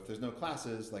 So if there's no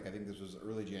classes, like I think this was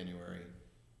early January,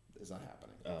 it's not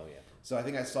happening. Oh yeah. So I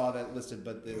think I saw that listed,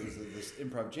 but there was this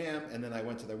improv jam, and then I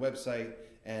went to their website,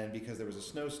 and because there was a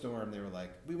snowstorm, they were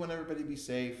like, "We want everybody to be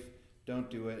safe. Don't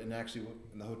do it." And actually,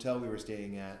 in the hotel we were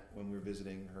staying at when we were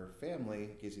visiting her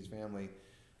family, Casey's family,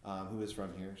 who is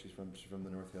from here. She's from the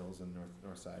North Hills and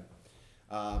North Side.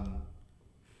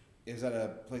 Is at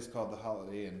a place called the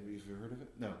Holiday Inn. Have you heard of it?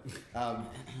 No.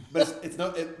 But it's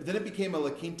not. Then it became a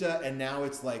La Quinta, and now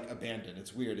it's like abandoned.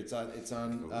 It's weird. It's on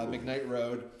McKnight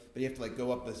Road, but you have to like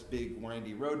go up this big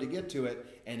windy road to get to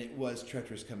it, and it was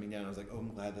treacherous coming down. I was like, oh, I'm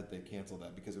glad that they canceled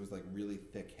that because it was like really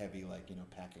thick, heavy, like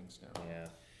packing snow. Yeah.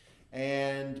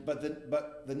 And but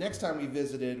the next time we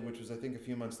visited, which was I think a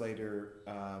few months later,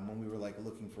 when we were like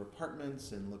looking for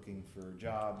apartments and looking for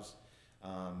jobs.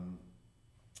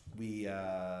 We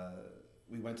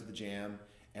went to the jam,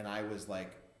 and I was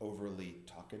like overly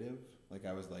talkative. Like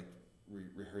I was like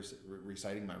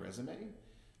reciting my resume,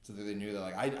 so that they knew that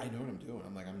like I know what I'm doing.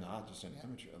 I'm like, I'm not just an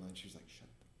amateur. And then she was like,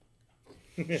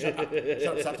 shut up,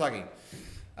 stop talking.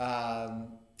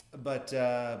 But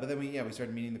then we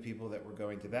started meeting the people that were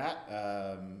going to that,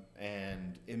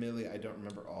 and admittedly I don't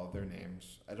remember all of their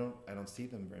names. I don't see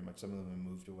them very much. Some of them have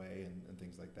moved away and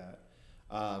things like that.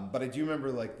 But I do remember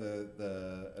like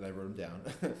and I wrote them down,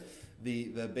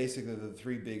 basically the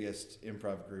three biggest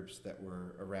improv groups that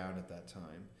were around at that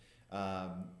time.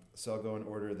 So I'll go in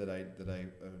order that I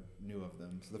knew of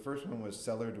them. So the first one was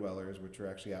Cellar Dwellers, which are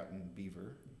actually out in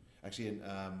Beaver. Actually,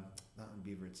 not in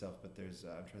Beaver itself, but there's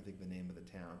I'm trying to think of the name of the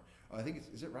town. Oh, I think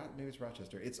maybe it's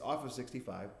Rochester. It's off of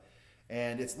 65.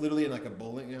 And it's literally in like a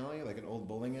bowling alley, like an old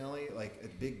bowling alley, like a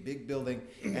big building,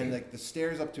 and like the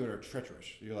stairs up to it are treacherous.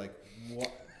 You're like,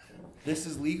 what? This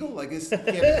is legal? Like this?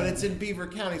 Yeah, but it's in Beaver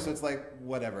County, so it's like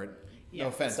whatever. Yeah. No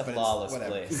offense, It's a but lawless it's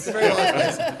whatever. place. It's a very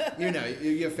lawless place.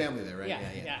 You have family there, right?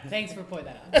 Yeah. Thanks for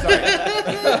pointing that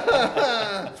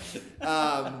out.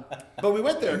 Sorry. But we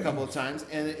went there a couple of times,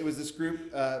 and it was this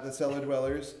group, the Cellar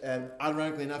Dwellers, and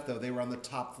ironically enough, though, they were on the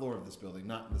top floor of this building,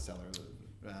 not in the cellar.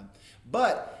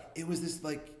 But it was this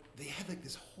like they had like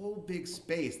this whole big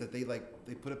space that they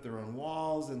put up their own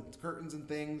walls and curtains and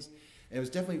things. And it was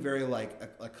definitely very like a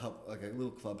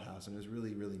little clubhouse, and it was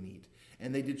really really neat.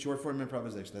 And they did short form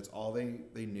improvisation. That's all they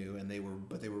knew, and they were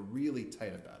really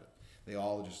tight about it. They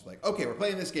all just like, okay, we're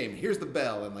playing this game. Here's the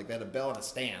bell, and like they had a bell on a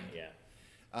stand. Yeah.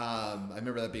 I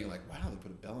remember that being like, wow, they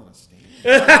put a bell on a stand.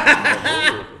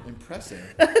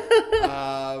 Impressive.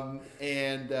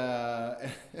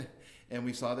 And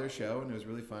we saw their show, and it was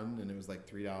really fun, and it was like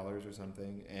 $3 or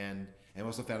something. And I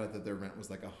also found out that their rent was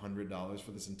like $100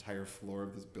 for this entire floor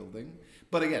of this building.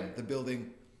 But again, the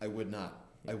building, I wouldn't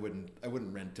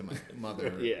rent to my mother.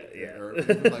 Or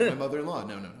even like my mother-in-law.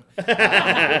 No.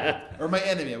 Or my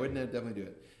enemy. I wouldn't definitely do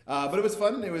it. But it was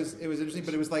fun. It was interesting.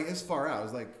 But it was like it's far out.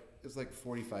 It was like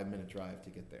 45-minute drive to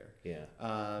get there. Yeah.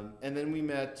 And then we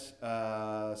met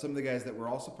some of the guys that were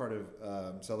also part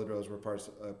of Cellar Dwellers were part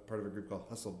of a group called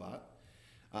Hustlebot.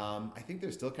 I think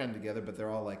they're still kind of together, but they're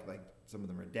all like some of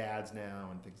them are dads now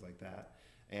and things like that.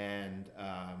 And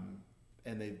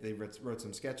they wrote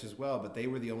some sketch as well, but they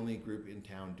were the only group in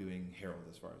town doing Herald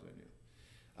as far as I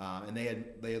knew. And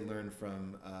they had learned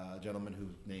from a gentleman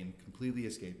whose name completely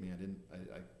escaped me. I can't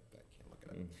look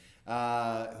it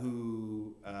up.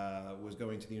 Who was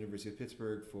going to the University of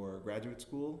Pittsburgh for graduate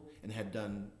school and had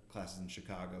done classes in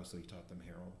Chicago, so he taught them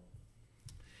Herald.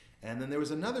 And then there was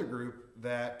another group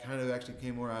that kind of actually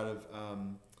came more out of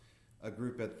a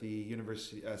group at the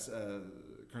University,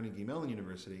 Carnegie Mellon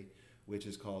University, which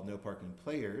is called No Parking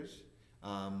Players,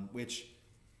 which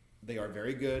they are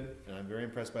very good, and I'm very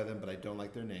impressed by them, but I don't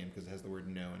like their name because it has the word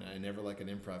no in it. I never like an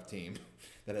improv team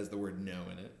that has the word no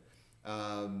in it.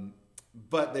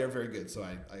 But they're very good, so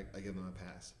I give them a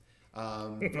pass.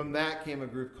 From that came a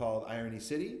group called Irony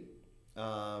City,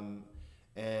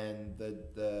 and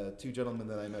the two gentlemen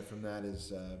that I met from that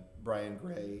is Brian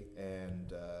Gray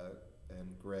and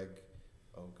Greg.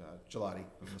 Oh God, Gelati.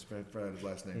 I almost forgot his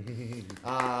last name.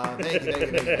 Thank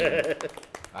you.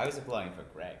 I was applying for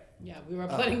Greg. Yeah, we were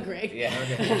applauding Greg. Yeah.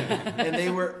 Okay. And they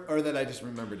were, or that I just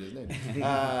remembered his name.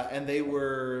 And they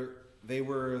were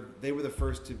the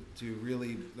first to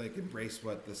really like embrace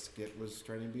what the skit was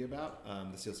trying to be about.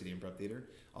 The Steel City Improv Theater,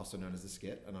 also known as the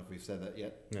Skit. I don't know if we've said that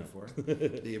yet before.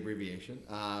 The abbreviation,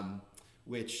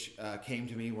 which came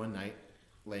to me one night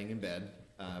laying in bed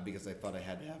because I thought I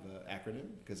had to have an acronym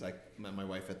because I met my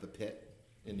wife at the Pit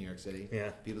in New York City. Yeah.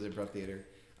 People's Improv Theater.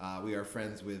 We are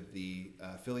friends with the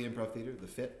Philly Improv Theater, the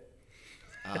FIT.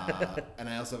 And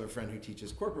I also have a friend who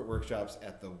teaches corporate workshops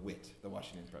at the WIT, the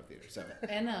Washington Improv Theater. So.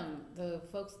 And the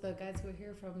guys who were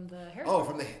here from the Harrisburg. Oh,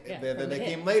 from the from they the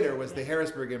came HIT. later was the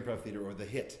Harrisburg Improv Theater or the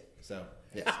HIT. So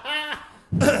yes.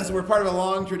 So we're part of a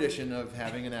long tradition of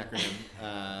having an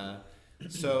acronym.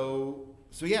 So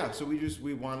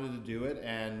we wanted to do it,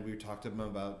 and we talked to them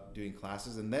about doing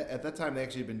classes. And at that time, they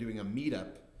actually had been doing a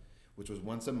meetup, which was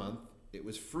once a month. It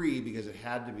was free because it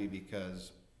had to be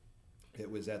because it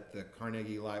was at the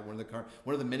Carnegie Library,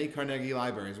 one of the many Carnegie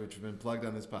libraries, which have been plugged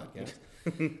on this podcast,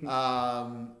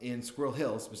 in Squirrel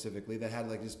Hill specifically, that had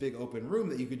like this big open room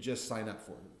that you could just sign up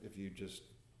for if you just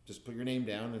put your name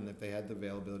down, and if they had the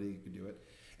availability, you could do it.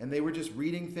 And they were just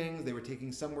reading things. They were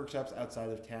taking some workshops outside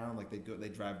of town, like they'd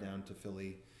drive down to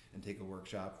Philly and take a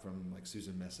workshop from like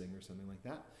Susan Messing or something like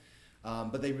that.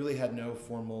 But they really had no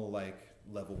formal like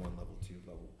level 1, level 2,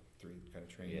 level 3 kind of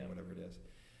training, whatever it is.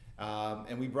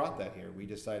 And we brought that here. We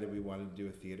decided we wanted to do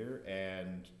a theater,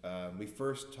 and we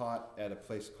first taught at a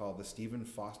place called the Stephen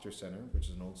Foster Center, which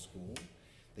is an old school.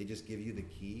 They just give you the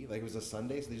key. Like it was a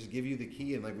Sunday, so they just give you the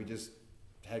key, and like we just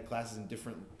had classes in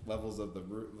different levels of the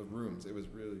rooms. It was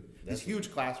really these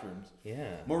huge classrooms.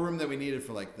 Yeah. More room than we needed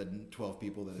for like the 12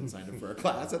 people that had signed up for a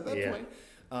class at that point.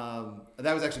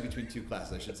 That was actually between 2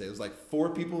 classes, I should say. It was like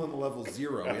 4 people in the level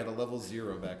 0. We had a level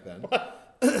 0 back then.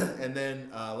 And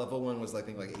then level 1 was I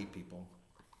think like 8 people.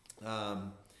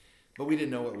 But we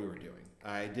didn't know what we were doing.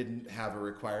 I didn't have a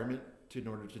requirement in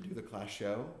order to do the class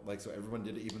show. Like so everyone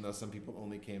did it, even though some people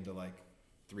only came to like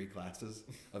 3 classes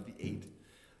of the 8.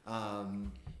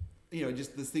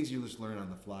 Just these things you just learn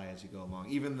on the fly as you go along.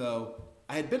 Even though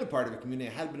I had been a part of a community,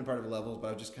 I had been a part of a level, but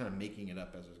I was just kind of making it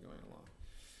up as I was going along.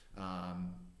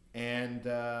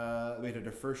 We had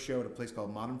our first show at a place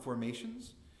called Modern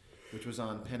Formations, which was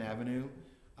on Penn Avenue.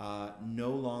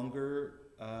 No longer,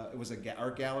 it was a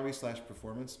art gallery /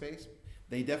 performance space.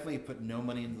 They definitely put no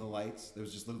money into the lights. There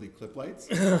was just literally clip lights.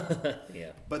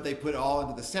 Yeah. But they put all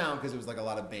into the sound because it was like a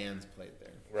lot of bands played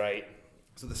there. Right.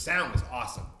 So the sound was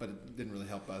awesome, but it didn't really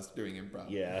help us doing improv.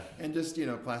 Yeah. And just,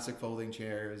 plastic folding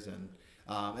chairs and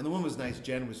the one was nice.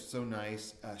 Jen was so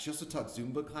nice. She also taught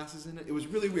Zumba classes in it. It was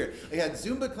really weird. I had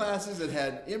Zumba classes that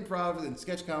had improv and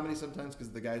sketch comedy sometimes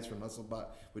because the guys from Musclebot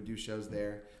would do shows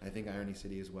there. I think Irony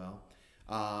City as well.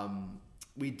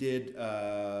 We did,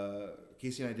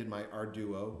 Casey and I did our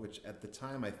duo, which at the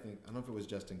time I don't know if it was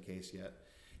just in case yet.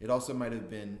 It also might have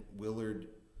been Willard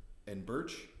and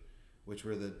Birch, which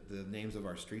were the names of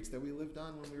our streets that we lived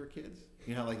on when we were kids.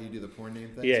 You know how like you do the porn name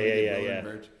thing? Yeah, so we did Willard yeah. and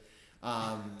Birch.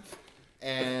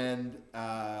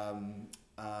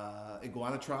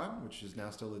 Iguanatron, which is now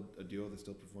still a duo that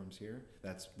still performs here.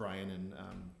 That's Brian and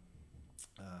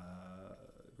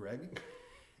Greg.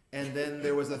 And then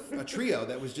there was a trio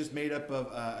that was just made up of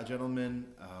a gentleman.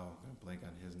 Oh, I'm going to blank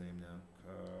on his name now.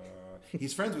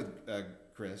 He's friends with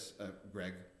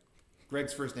Greg.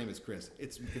 Greg's first name is Chris.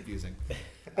 It's confusing.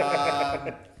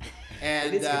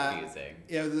 And It is confusing.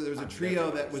 There was a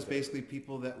trio that was basically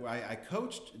people that I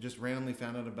coached, just randomly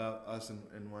found out about us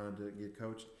and wanted to get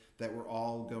coached, that were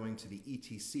all going to the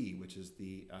ETC, which is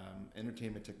the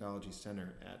Entertainment Technology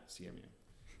Center at CMU.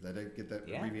 Did I get that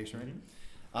abbreviation right?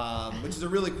 Which is a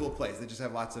really cool place. They just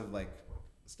have lots of like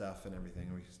stuff and everything.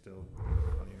 We're still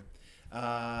on here.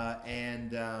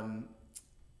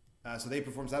 So they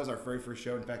performed. So that was our very first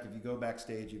show. In fact, if you go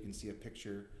backstage, you can see a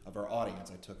picture of our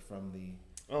audience I took from the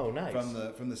nice.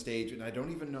 from the stage. And I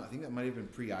don't even know. I think that might have been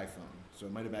pre-iPhone, so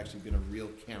it might have actually been a real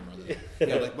camera,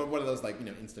 that, like one of those like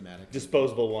Instamatic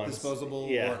Disposable ones. Disposable,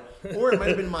 Yeah. or it might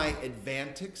have been my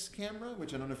Advantix camera,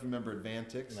 which I don't know if you remember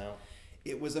Advantix. No.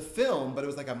 It was a film, but it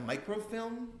was like a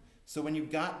microfilm. So when you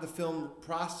got the film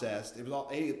processed, it was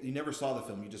all you never saw the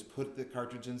film. You just put the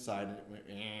cartridge inside, and it went.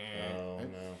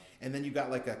 Right? No. And then you got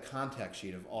like a contact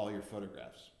sheet of all your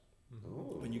photographs.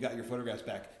 Ooh. When you got your photographs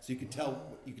back, so you could tell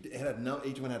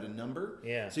each one had a number.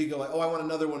 Yeah. So you go like, oh, I want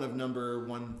another one of number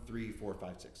 1, 3, 4,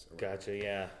 5, 6. Gotcha.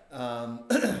 Yeah.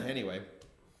 Anyway,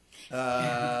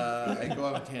 I go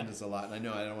off on tangents a lot, and I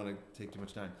know I don't want to take too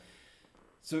much time.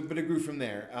 So, but it grew from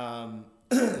there.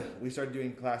 We started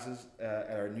doing classes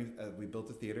at our new. We built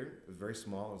a theater. It was very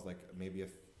small. It was like maybe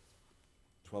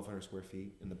 1,200 square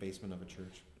feet in the basement of a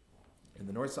church in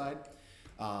the north side.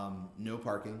 No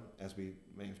parking, as we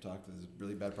may have talked. This is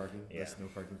really bad parking. Yeah. That's no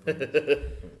parking.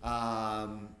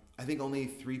 I think only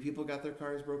 3 people got their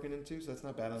cars broken into, so that's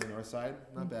not bad on the north side.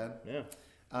 Not bad. Yeah.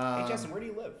 Hey, Justin, where do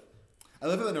you live? I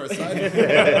live on the north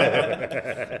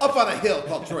side, up on a hill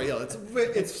called Troy Hill.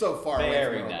 It's so far away.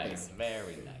 Very from nice.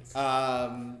 Very nice.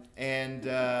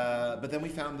 But then we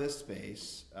found this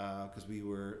space because we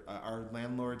were our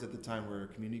landlords at the time were a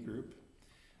community group.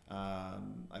 I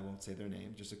won't say their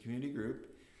name, just a community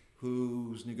group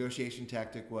whose negotiation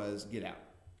tactic was get out,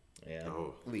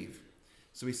 leave.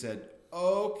 So we said,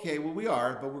 okay, well we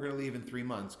are, but we're going to leave in 3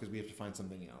 months because we have to find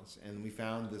something else. And we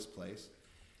found this place.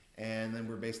 And then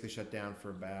we're basically shut down for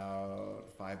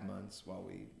about 5 months while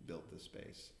we built this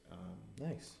space.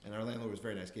 Nice. And our landlord was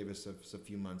very nice, gave us a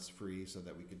few months free so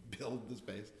that we could build the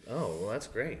space. Oh, well, that's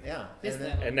great. Yeah.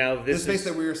 And now the this space is...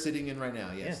 that we are sitting in right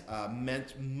now, yes,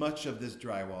 meant much of this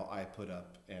drywall I put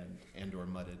up and or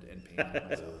mudded and painted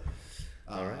myself.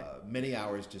 All right. Many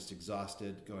hours just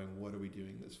exhausted, going, what are we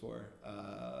doing this for?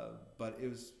 But it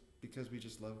was because we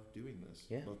just love doing this.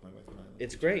 Yeah. Both my wife and I.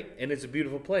 It's great, and it's a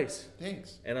beautiful place.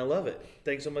 Thanks. And I love it.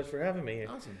 Thanks so much for having me here.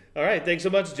 Awesome. All right, thanks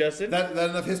so much, Justin. That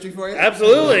enough history for you?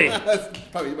 Absolutely. That's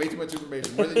probably way too much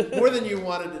information. More than you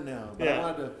wanted to know. But Yeah. I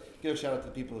wanted to give a shout out to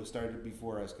the people who started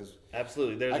before us because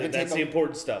Absolutely. I can That's take the a-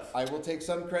 important stuff. I will take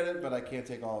some credit, but I can't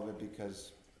take all of it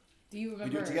because Do you we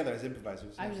remember? do it together as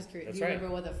improvisers. I was just curious. That's Do you right.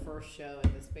 remember what the first show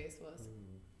in this space was?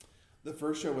 The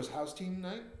first show was House Team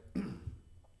Night.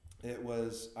 It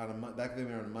was on back then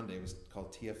we were on a Monday. It was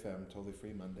called TFM, Totally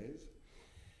Free Mondays,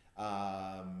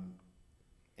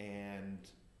 and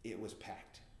it was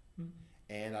packed.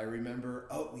 And I remember,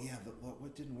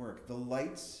 what didn't work? The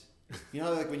lights. You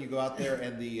know, like when you go out there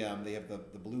and they have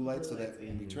the blue lights, so that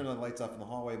we turn the lights off in the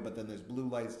hallway, but then there's blue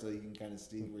lights so you can kind of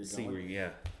see where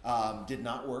you're going. Did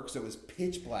not work, so it was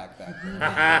pitch black back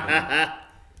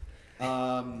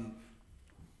then.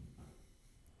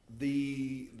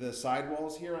 The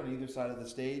sidewalls here on either side of the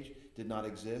stage did not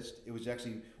exist. It was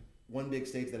actually one big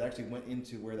stage that actually went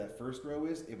into where that first row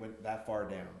is. It went that far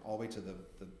down, all the way to the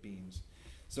beams.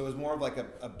 So it was more of like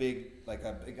a big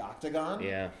octagon.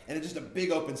 Yeah. And it's just a big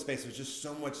open space. There was just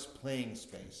so much playing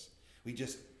space. We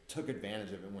just took advantage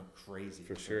of it and went crazy.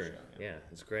 For the sure. first show, Yeah,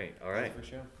 it's great. All right. For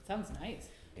sure. Sounds nice.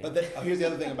 But then, here's the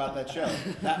other thing about that show.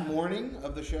 That morning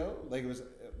of the show, like it was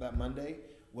that Monday,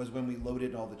 was when we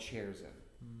loaded all the chairs in.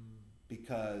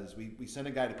 Because we sent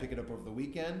a guy to pick it up over the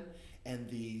weekend, and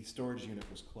the storage unit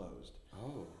was closed.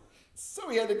 Oh. So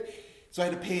I had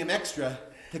to pay him extra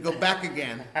to go back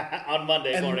again. On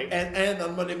Monday morning. And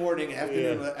on Monday morning,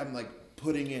 afternoon, I'm like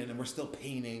putting in, and we're still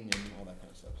painting and all that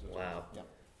kind of stuff. So, Wow. Yeah.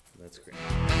 That's great.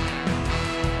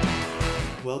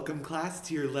 Welcome, class,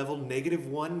 to your level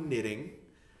 -1 knitting.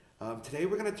 Today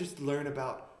we're going to just learn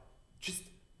about just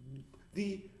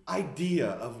the idea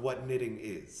of what knitting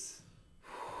is.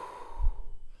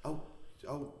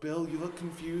 Oh, Bill, you look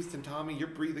confused, and Tommy, you're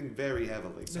breathing very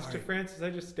heavily. Sorry. Mr. Francis, I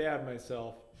just stabbed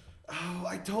myself. Oh,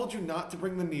 I told you not to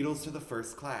bring the needles to the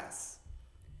first class.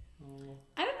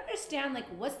 I don't understand, like,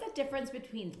 what's the difference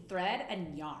between thread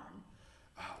and yarn?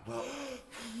 Oh, well,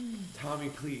 Tommy,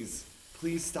 please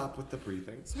stop with the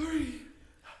breathing. Sorry.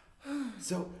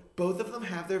 So, both of them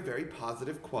have their very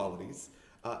positive qualities.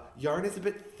 Yarn is a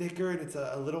bit thicker, and it's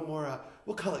a little more,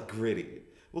 we'll call it gritty.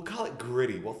 Well,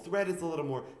 thread is a little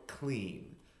more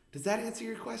clean. Does that answer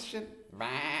your question?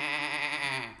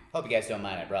 Hope you guys don't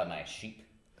mind. I brought my sheep.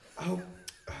 Oh,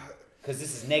 Because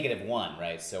this is -1,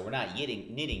 right? So we're not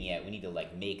knitting yet. We need to,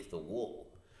 like, make the wool.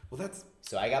 well, that's...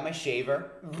 So I got my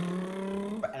shaver,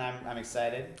 and I'm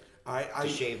excited to I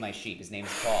shave my sheep. His name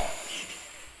is Paul.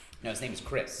 No, his name is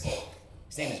Chris.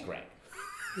 His name is Greg.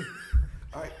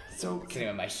 all right, so... Kidding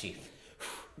with my sheep.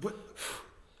 What...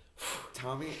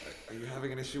 Tommy, are you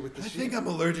having an issue with the I sheep? think I'm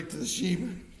allergic to the sheep.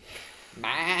 All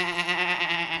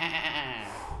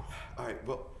right,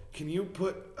 well, can you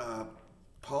put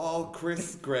Paul,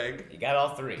 Chris, Greg... You got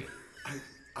all three.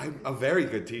 I'm a very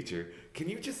good teacher. Can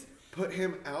you just put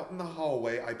him out in the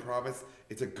hallway? I promise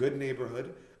it's a good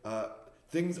neighborhood.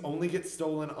 Things only get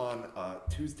stolen on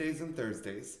Tuesdays and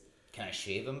Thursdays. Can I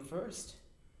shave him first?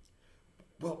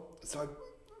 Well, so I'm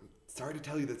sorry to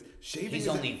tell you this. Shaving He's is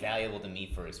only valuable to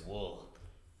me for his wool.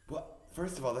 Well,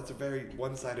 first of all, that's a very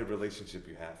one-sided relationship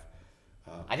you have.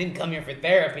 I didn't come here for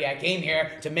therapy. I came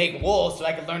here to make wool so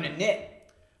I could learn to knit.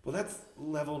 Well, that's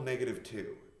level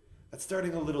 -2. That's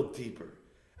starting a little deeper.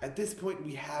 At this point,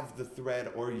 we have the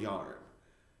thread or yarn.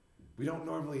 We don't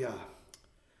normally,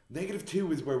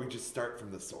 -2 is where we just start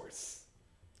from the source.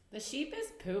 The sheep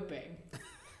is pooping.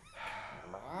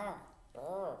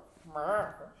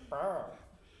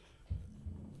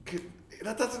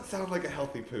 That doesn't sound like a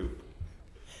healthy poop.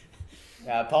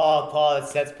 Paul,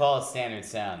 that's Paul's standard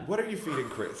sound. What are you feeding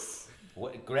Chris?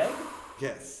 What, Greg?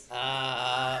 Yes.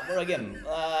 What do I give him?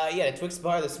 He had a Twix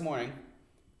bar this morning.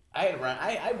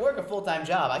 I work a full-time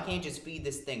job. I can't just feed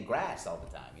this thing grass all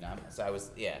the time, you know. So I was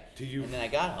Do you- And then I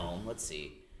got home. Let's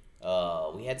see.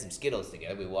 We had some Skittles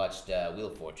together. We watched Wheel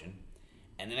of Fortune,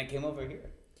 and then I came over here.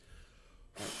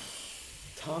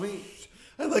 Tommy,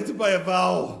 I'd like to buy a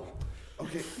vowel.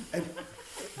 okay, and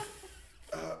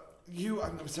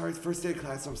I'm sorry, it's first day of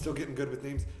class, so I'm still getting good with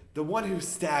names. The one who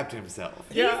stabbed himself.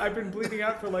 Yeah, I've been bleeding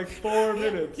out for like 4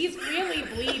 minutes. He's really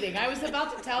bleeding. I was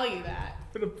about to tell you that.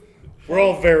 We're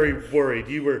all very worried.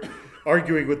 You were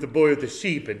arguing with the boy with the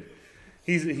sheep, and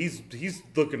he's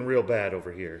looking real bad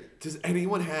over here. Does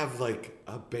anyone have like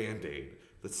a Band-Aid?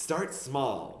 Let's start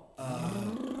small.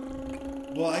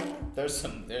 Well, There's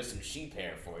some sheep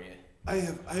hair for you. I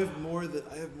have more than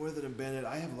a Band-Aid.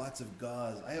 I have lots of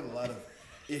gauze. I have a lot of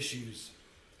issues.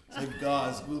 So I have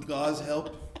gauze. Will gauze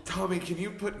help? Tommy, can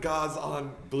you put gauze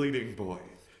on Bleeding Boy?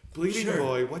 Bleeding Sure.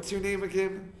 Boy, what's your name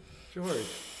again? George.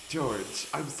 George.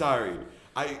 I'm sorry.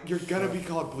 You're gonna be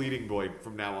called Bleeding Boy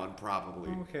from now on,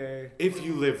 probably. Okay. If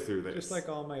you live through this. Just like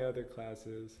all my other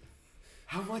classes.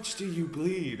 How much do you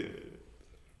bleed?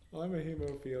 Well, I'm a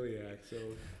hemophiliac, so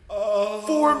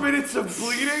 4 minutes of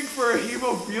bleeding for a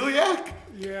hemophiliac?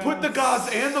 Yeah. Put the gauze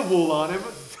and the wool on him.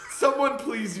 Someone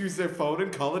please use their phone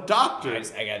and call a doctor. I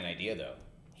got an idea though.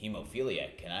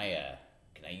 Hemophiliac. Can I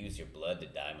use your blood to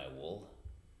dye my wool?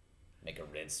 Make a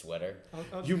red sweater.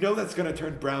 You know that's gonna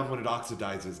turn brown when it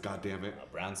oxidizes, goddammit. A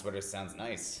brown sweater sounds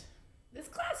nice. This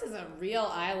class is a real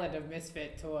island of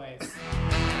misfit toys.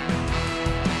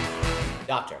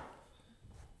 Doctor.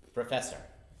 Professor.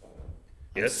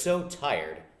 I'm Yes? so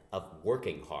tired of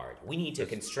working hard. We need to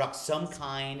construct some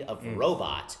kind of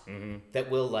robot that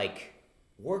will like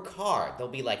work hard. They'll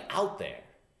be like out there.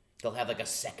 They'll have like a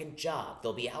second job.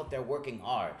 They'll be out there working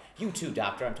hard. You too,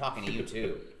 doctor. I'm talking to you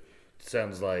too.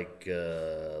 Sounds like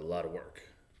a lot of work.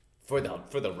 For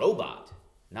the robot.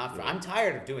 Not for I'm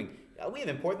tired of doing we have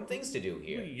important things to do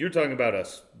here. You're talking about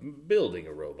us building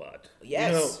a robot.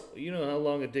 Yes. You know how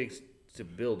long it takes to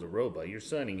build a robot. You're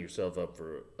signing yourself up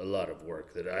for a lot of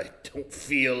work that I don't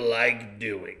feel like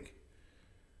doing.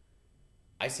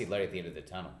 I see light at the end of the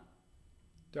tunnel.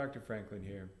 Dr. Franklin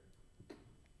here.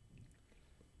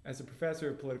 As a professor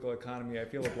of political economy, I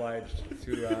feel obliged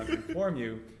to inform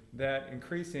you that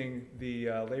increasing the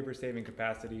labor-saving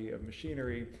capacity of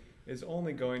machinery is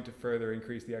only going to further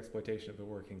increase the exploitation of the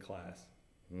working class.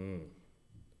 You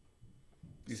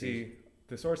see,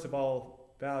 the source of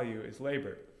all value is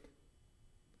labor.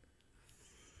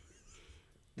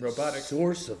 Robotics.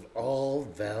 Source of all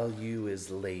value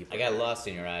is labor. I got lost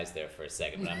in your eyes there for a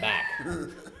second, but I'm back.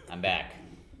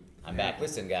 I'm back.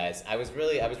 Listen, guys, I was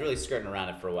really skirting around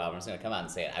it for a while. I'm just gonna come out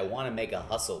and say it. I want to make a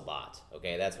hustle bot.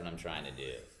 Okay, that's what I'm trying to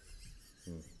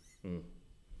do.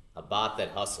 A bot that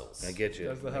hustles. I get you.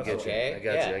 Does the I hustle. get you. Okay, I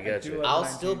got yeah. you. I got I do you. love- I'll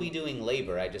 19. still be doing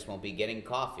labor. I just won't be getting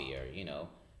coffee or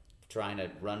trying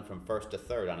to run from first to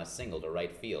third on a single to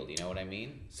right field. You know what I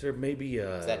mean? Sir, maybe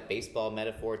Is that baseball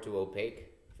metaphor too opaque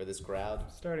for this crowd?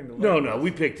 Starting to No,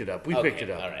 we picked it up. We picked it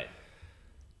up. All right.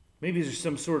 Maybe there's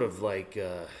some sort of like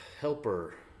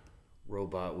helper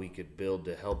robot we could build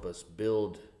to help us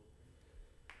build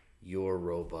your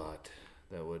robot.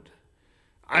 That would.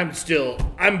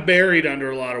 I'm buried under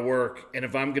a lot of work, and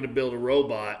if I'm going to build a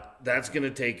robot, that's going to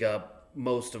take up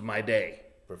most of my day.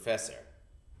 Professor.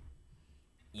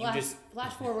 You Flash, just.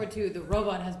 flash forward to the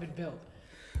robot has been built.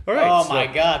 All right. Oh so- my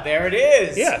God! There it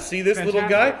is. Yeah, see this little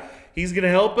guy? He's going to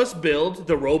help us build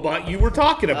the robot you were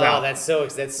talking about. Oh, that's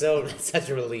such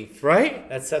a relief. right?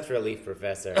 That's such a relief,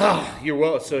 Professor. Oh, you're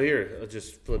well. So here, I'll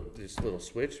just flip this little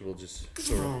switch. We'll just.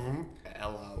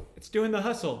 Hello. It's doing the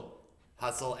hustle.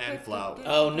 Hustle and flow.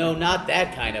 Oh no, not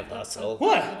that kind of hustle.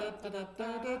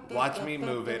 What? Watch me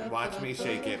move it. Watch me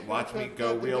shake it. Watch me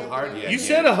go real hard. Yeah, You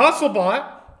said a hustle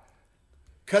bot.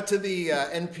 Cut to the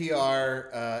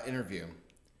NPR interview.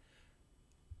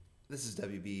 This is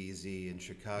WBEZ in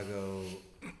Chicago.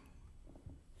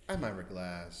 I'm Ira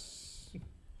Glass.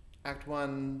 Act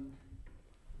 1,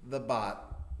 the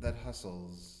bot that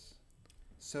hustles.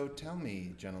 So tell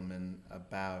me, gentlemen,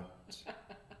 about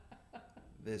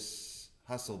this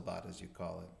hustle bot, as you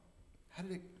call it. How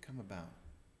did it come about?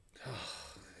 Do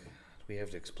we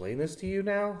have to explain this to you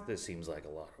now? This seems like a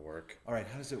lot of work. All right,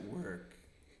 how does it work?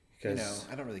 Because You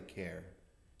know, I don't really care.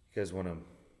 you guys want to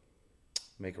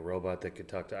make a robot that could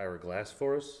talk to Ira Glass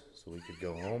for us, so we could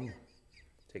go home,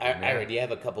 take a nap? Ira, do you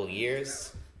have a couple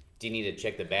years? Do you need to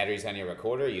check the batteries on your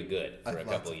recorder? Or you good I for a have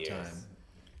couple lots of years? time.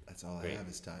 That's all Great. I have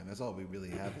is time. That's all we really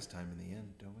have is time in the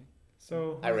end, don't we?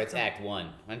 So Ira, it's Act 1.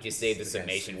 Why don't you save the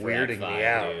summation for weirding Act me 5,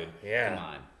 out. dude? Yeah. Come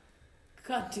on.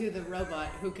 Cut to the robot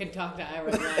who can talk to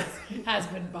Ira Glass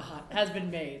has been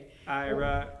made.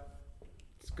 Ira,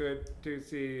 It's good to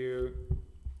see you.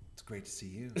 It's great to see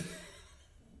you.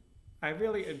 I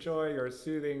really enjoy your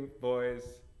soothing voice.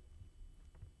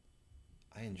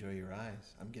 I enjoy your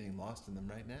eyes. I'm getting lost in them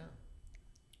right now.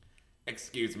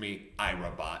 Excuse me,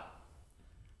 iRobot.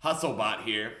 Hustlebot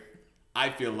here. I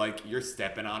feel like you're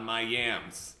stepping on my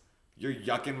yams. You're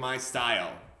yucking my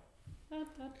style. Watch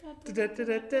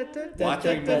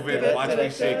me move it, watch me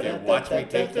shake it, watch me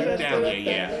take you down,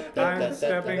 yeah. I'm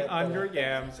stepping on your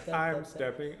yams. I'm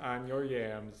stepping on your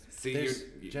yams. See, There's,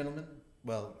 you, gentlemen,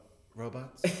 well,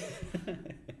 robots,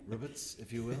 robots,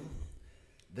 if you will.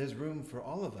 There's room for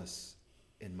all of us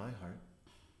in my heart.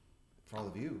 For all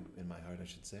of you in my heart, I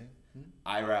should say.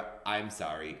 Ira, I'm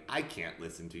sorry. I can't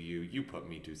listen to you. You put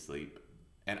me to sleep.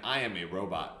 And I am a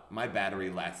robot. My battery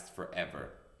lasts forever.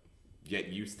 Yet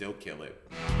you still kill it.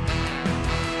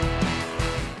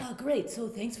 Great. So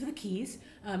thanks for the keys.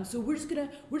 So we're just gonna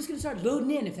start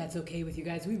loading in if that's okay with you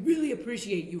guys. We really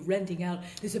appreciate you renting out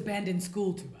this abandoned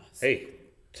school to us. Hey,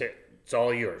 it's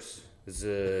all yours.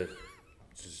 There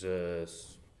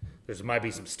might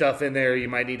be some stuff in there you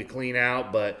might need to clean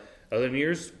out, but other than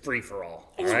yours, free for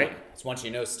all. All right? Just want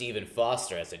you to know Stephen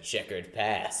Foster has a checkered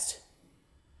past.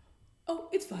 Oh,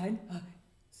 it's fine.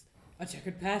 A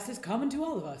checkered past is common to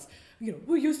all of us. You know,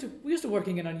 we're used to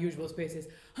working in unusual spaces.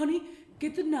 Honey,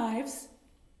 get the knives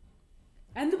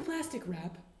and the plastic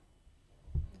wrap.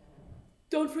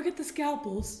 Don't forget the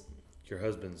scalpels. Your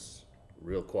husband's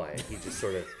real quiet. He just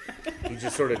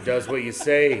sort of does what you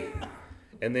say,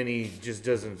 and then he just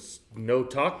doesn't no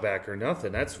talk back or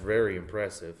nothing. That's very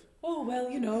impressive. Oh well,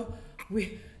 you know,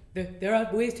 there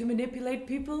are ways to manipulate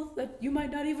people that you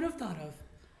might not even have thought of.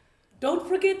 Don't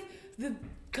forget the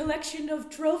collection of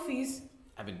trophies.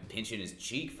 I've been pinching his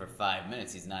cheek for 5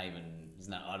 minutes. He's not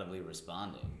audibly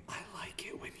responding. I like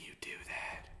it when you do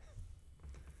that.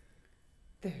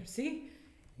 There, see?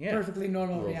 Yeah. Perfectly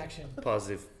normal Little reaction.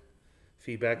 Positive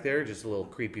feedback there, just a little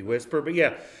creepy whisper. But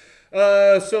yeah,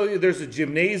 so there's a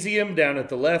gymnasium down at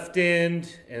the left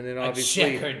end, and then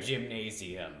obviously... A checkered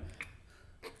gymnasium.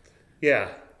 Yeah,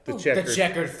 the checkered... The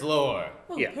checkered floor.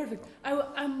 Oh, Yeah. perfect.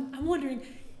 I'm wondering,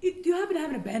 do you happen to have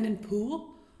an abandoned pool?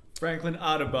 Franklin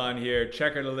Audubon here,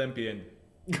 checkered Olympian.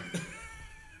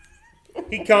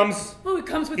 He comes... Oh, it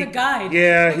comes with a guide.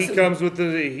 Yeah, Excellent. he comes with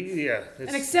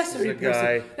An accessory it's a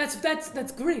guy. person.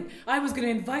 That's great. I was going to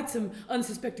invite some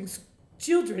unsuspecting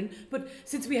children, but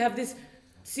since we have this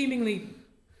seemingly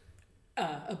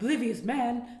oblivious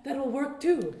man, that'll work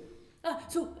too.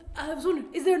 So I was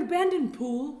wondering, is there an abandoned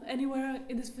pool anywhere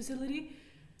in this facility?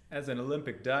 As an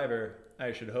Olympic diver,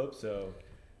 I should hope so.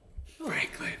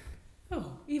 Franklin,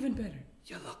 Oh, even better.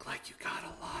 you look like you got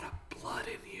a lot of blood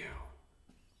in you.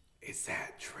 Is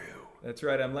that true? That's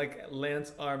right, I'm like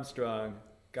Lance Armstrong.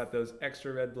 Got those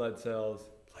extra red blood cells,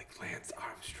 Like Lance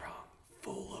Armstrong,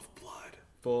 full of blood.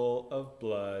 full of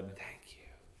blood. Thank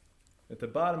you. At the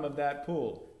bottom of that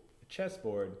pool, a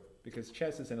chessboard, because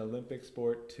chess is an Olympic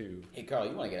sport too. Hey, Carl,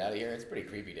 you want to get out of here? It's pretty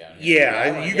creepy down here. Yeah, I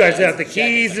wanna you get guys out. have the Let's check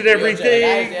keys this and out. everything.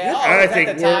 Yeah. I is that think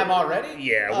the we're- time already?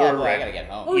 yeah, oh, we're boy, ready. I gotta get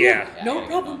home. Oh, Yeah. yeah, I gotta no get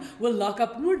problem. home. We'll lock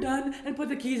up when we're done and put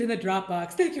the keys in the drop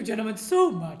box. Thank you, gentlemen, so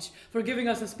much for giving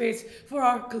us a space for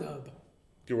our club.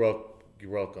 You're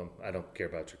welcome. I don't care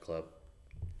about your club.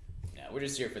 No, we're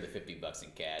just here for the $50 in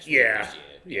cash. We Yeah, appreciate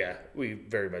it. yeah, we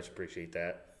very much appreciate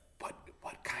that.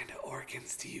 What kind of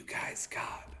organs do you guys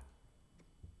got?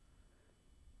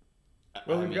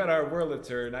 Well, I we've mean- got our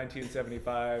Wurlitzer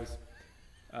 1975s,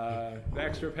 the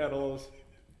extra pedals.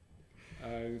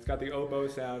 It's got the oboe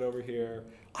sound over here.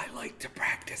 I like to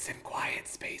practice in quiet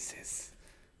spaces.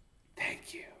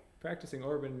 Thank you. Practicing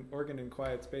organ in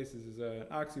quiet spaces is an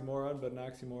oxymoron, but an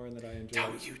oxymoron that I enjoy.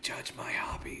 Don't you judge my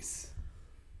hobbies.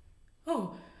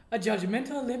 Oh, a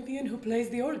judgmental Olympian who plays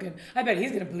the organ. I bet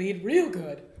he's gonna bleed real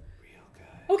good. Real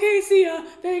good. Okay, see ya.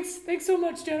 Thanks so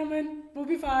much, gentlemen. We'll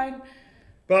be fine.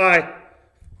 Bye.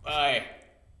 Bye.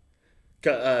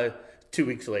 2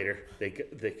 weeks later, they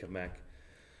come back.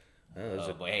 That was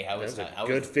Oh, boy, hey, how was a how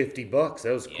good was, $50.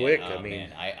 That was yeah, quick. Oh, I mean,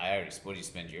 man, I already. What did you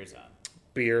spend yours on?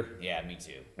 beer. Yeah, me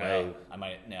too. Well, I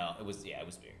might. No, it was. Yeah, it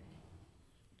was beer.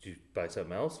 Did you buy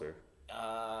something else or?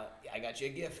 I got you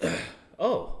a gift.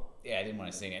 Oh. Yeah, I didn't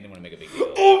want to sing. I didn't want to make a big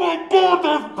deal. Oh my god,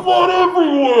 there's blood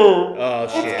everywhere! Oh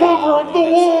shit. Covering the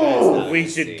wall! We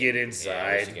should get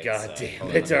inside. should get God inside. damn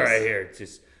Hold it. on, All right, let's- here.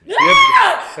 Just.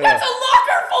 That's a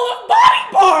locker full of body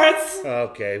parts.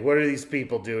 Okay, what are these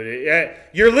people doing?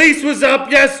 Your lease was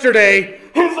up yesterday.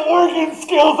 His organ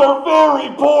skills are very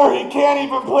poor. He can't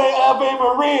even play Ave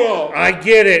Maria. I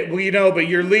get it, but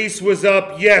your lease was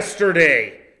up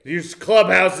yesterday. Your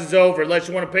clubhouse is over unless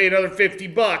you want to pay another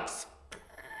 $50.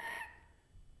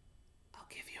 I'll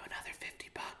give you another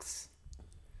 $50.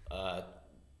 Wow,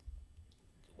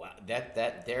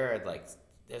 that there are like,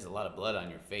 there's a lot of blood on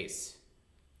your face.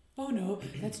 Oh no,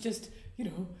 that's just,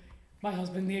 my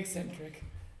husband, the eccentric.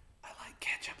 I like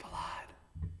ketchup a lot.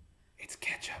 It's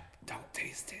ketchup. Don't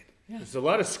taste it. There's a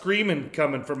lot of screaming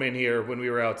coming from in here when we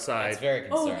were outside. It's very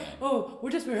concerning.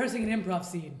 We're just rehearsing an improv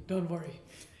scene. Don't worry.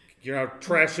 You're not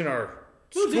trashing our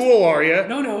No, school, are you?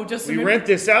 No, just some We rent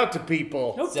this out to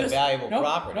people. Nope, It's a valuable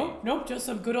property. Nope, just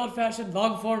some good old-fashioned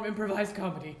long-form improvised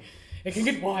comedy. It can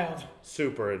get wild.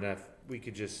 Super, and if we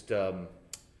could just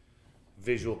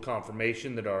visual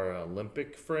confirmation that our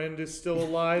Olympic friend is still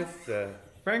alive.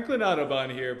 Franklin Audubon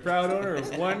here, proud owner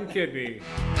of one kidney.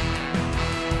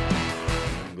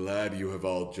 I'm glad you have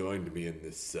all joined me in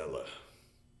this cellar.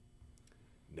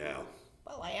 Now,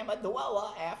 Well, I am a dweller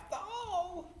after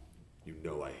all. you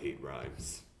know I hate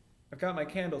rhymes. I've got my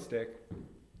candlestick.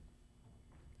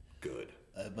 Good.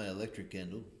 I have my electric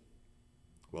candle.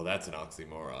 Well, that's an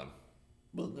oxymoron.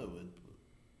 Well, no,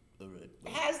 all right.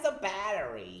 It has the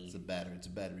battery. It's a battery. It's a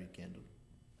battery candle.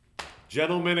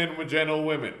 Gentlemen and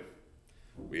gentlewomen,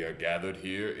 we are gathered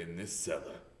here in this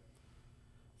cellar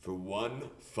for one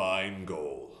fine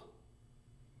goal.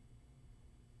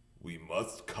 We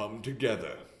must come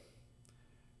together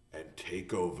and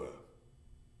take over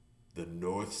the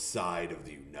north side of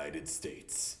the United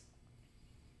States.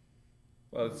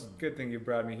 Well, it's a good thing you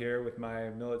brought me here with my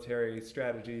military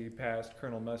strategy past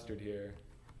Colonel Mustard here.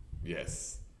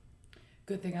 Yes.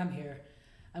 Good thing I'm here.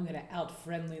 I'm gonna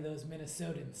out-friendly those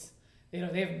Minnesotans. They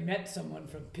haven't met someone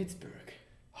from Pittsburgh.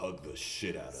 Hug the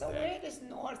shit out of So that. where does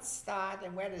North start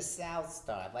and where does South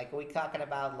start? Like, are we talking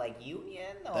about like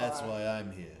Union or? That's why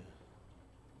I'm here.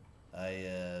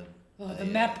 The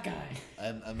map guy.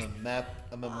 I'm a map.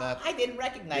 I'm a map. I didn't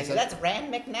recognize Yes, you. That's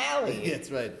Rand McNally. That's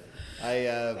right.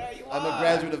 There you I'm a are.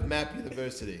 graduate of MAP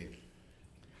University.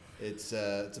 It's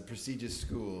a prestigious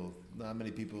school. Not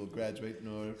many people graduate,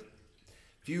 nor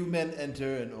few men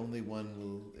enter, and only one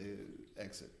will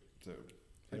exit. So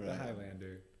Like here the I am.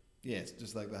 Highlander. Yes,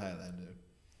 just like the Highlander.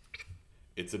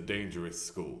 It's a dangerous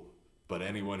school, but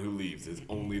anyone who leaves is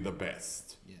only the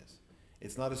best. Yes.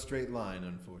 It's not a straight line,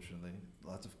 unfortunately.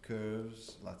 Lots of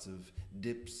curves, lots of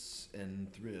dips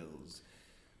and thrills.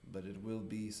 But it will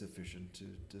be sufficient to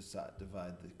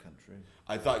divide the country.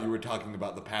 I thought you were talking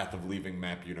about the path of leaving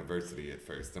MAP University at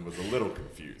first and was a little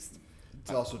confused.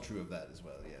 It's also true of that as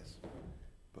well, yes.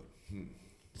 But,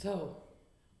 So,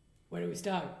 where do we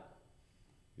start?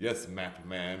 yes, MAP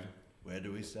man. Where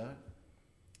do we start?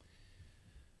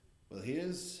 Well,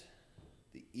 here's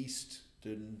the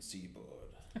eastern seaboard.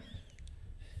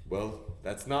 Well,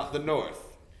 that's not the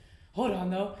north. Hold on,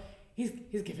 though. He's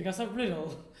giving us a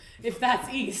riddle. If that's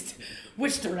east,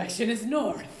 which direction is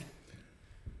north?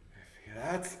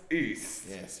 That's east.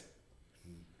 Yes.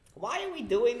 Why are we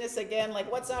doing this again?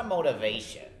 Like, what's our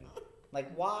motivation?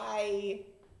 Like, why?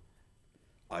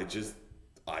 I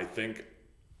think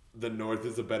the north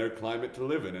is a better climate to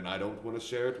live in, and I don't want to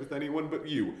share it with anyone but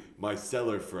you, my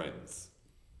cellar friends.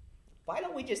 Why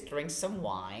don't we just drink some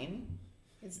wine?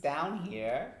 It's down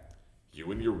here.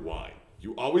 You and your wine.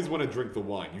 You always want to drink the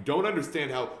wine. You don't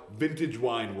understand how vintage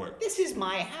wine works. This is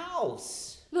my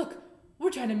house. Look, we're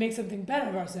trying to make something better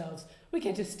of ourselves. We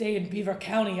can't just stay in Beaver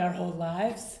County our whole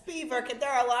lives. There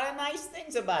are a lot of nice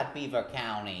things about Beaver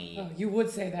County. Oh, you would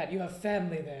say that. You have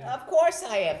family there. Of course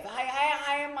I have.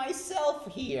 I am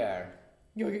myself here.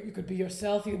 You could be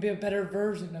yourself. You could be a better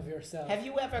version of yourself. Have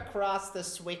you ever crossed the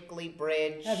Swickley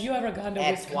Bridge? Have you ever gone to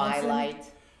at Wisconsin? twilight?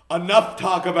 Enough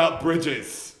talk about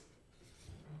bridges.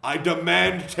 I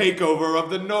demand takeover of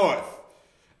the north.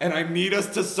 And I need us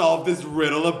to solve this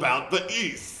riddle about the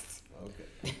east.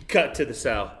 Okay. Cut to the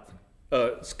south.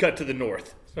 Cut to the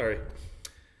north. Sorry.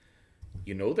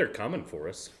 You know they're coming for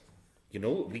us. You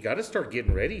know, we got to start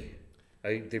getting ready.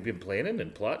 They've been planning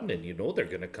and plotting, and you know they're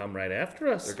going to come right after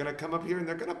us. They're going to come up here and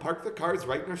they're going to park their cars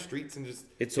right in our streets and just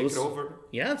It's take those, it over.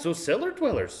 Yeah, it's those cellar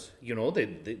dwellers. You know, they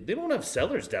don't have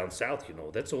cellars down south, you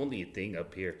know. That's only a thing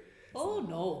up here. Oh,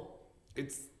 no.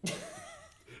 It's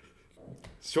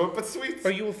short but sweet.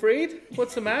 Are you afraid?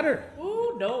 What's the matter?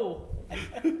 Oh,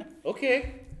 no.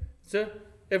 Okay. So,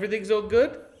 everything's all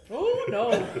good? Oh,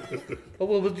 no. Oh,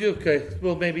 well, okay.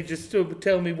 Well, maybe just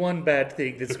tell me one bad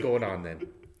thing that's going on then.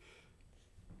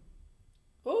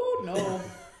 Oh, no.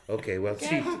 Okay, well,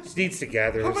 she needs to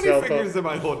gather How many herself fingers up. am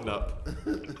I holding up?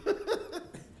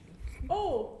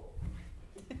 Oh.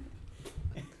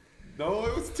 No,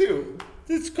 it was 2.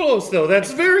 It's close, though.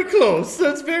 That's very close.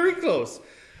 That's very close.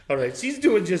 All right, she's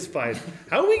doing just fine.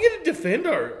 How are we going to defend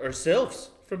ourselves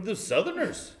from the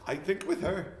Southerners? I think with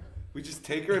her. We just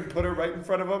take her and put her right in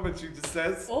front of them and she just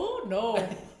says, Oh, no.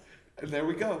 and there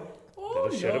we go. Oh, Oh,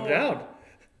 That'll shut no. him down.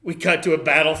 We cut to a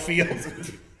battlefield.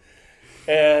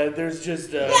 And there's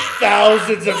just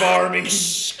thousands of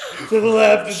armies to the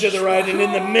left and to the right. And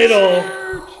in the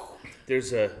middle,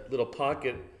 there's a little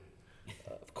pocket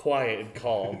of quiet and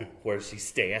calm where she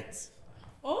stands.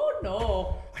 Oh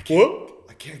no. Whoop.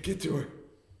 I can't get to her.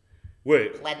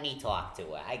 Wait. Let me talk to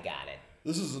her. I got it.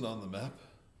 This isn't on the map.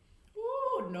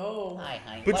 Oh no. Hi,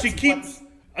 honey. But she keeps...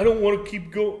 I don't want to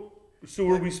keep going. So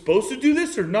are we supposed to do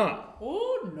this or not?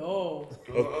 Oh no.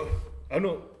 I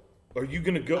don't... Are you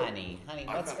going to go? Honey,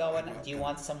 what's going on? Do you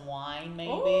want some wine, maybe?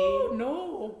 Oh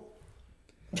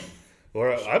no.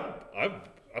 Or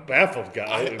I'm baffled,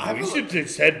 guy. We should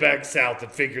just head back south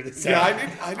and figure this out.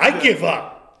 I give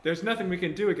up. There's nothing we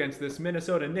can do against this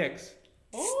Minnesota Knicks.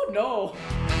 Oh no.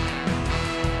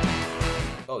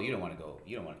 Oh, you don't want to go.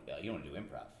 You don't want to do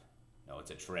improv. No,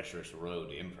 it's a treacherous road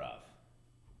to improv.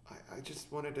 I just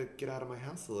wanted to get out of my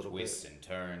house a little Twists and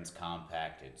turns,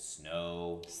 compacted,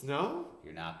 snow. Snow?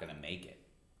 You're not gonna make it.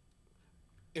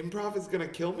 Improv is gonna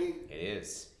kill me? It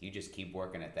is. You just keep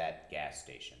working at that gas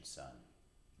station, son.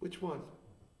 Which one?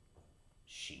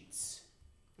 Sheets.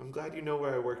 I'm glad you know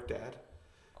where I work, Dad.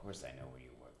 Of course I know where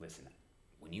you work. Listen,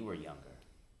 when you were younger,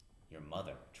 your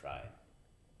mother tried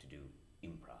to do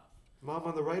improv. Mom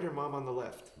on the right or mom on the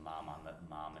left? Mom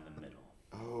in the middle.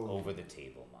 Oh. Over the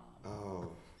table, mom.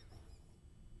 Oh.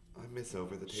 I miss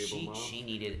over the table, Mom. She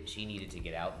needed to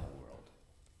get out in the world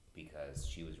because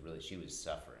she was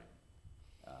suffering.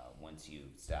 Once you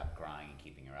stopped crying and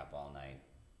keeping her up all night,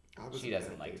 she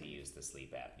doesn't like to use the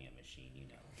sleep apnea machine, you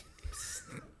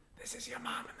know. This is your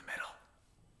mom in the middle.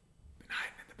 Been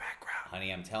hiding in the background.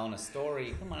 Honey, I'm telling a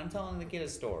story. Come on, I'm telling the kid a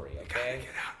story, Gotta okay?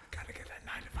 get out. Gotta get that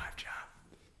 9-to-5 job.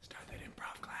 Start that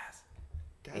improv class.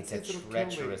 Dad It's a says it'll kill me.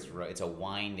 treacherous road. It's a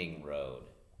winding road.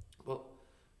 Well,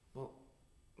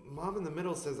 Mom in the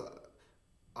middle says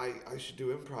I should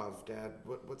do improv, Dad.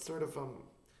 What sort of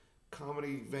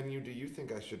comedy venue do you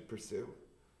think I should pursue?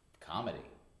 Comedy.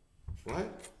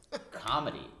 What?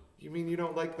 Comedy. You mean you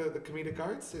don't like the comedic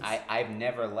arts? I've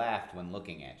never laughed when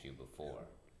looking at you before.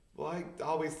 Well, I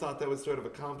always thought that was sort of a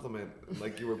compliment,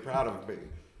 like you were proud of me.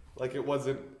 Like it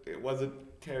wasn't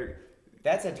Terry.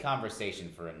 That's a conversation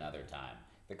for another time.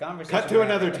 The conversation. Cut to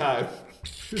another time.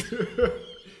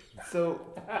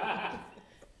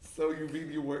 So you mean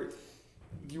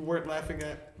you weren't laughing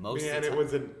at Most me, of and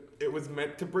the it was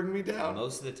meant to bring me down.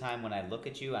 Most of the time when I look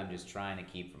at you, I'm just trying to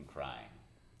keep from crying.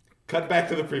 Cut back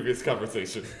to the previous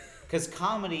conversation. Because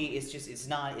comedy is just it's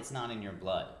not in your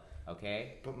blood,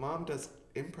 okay? But Mom does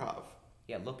improv.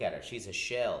 Yeah, look at her. She's a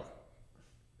shell.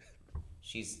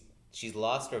 She's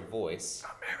lost her voice.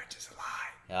 Our marriage is a lie.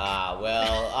 Ah,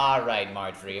 well, all right,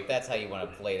 Marjorie. If that's how you want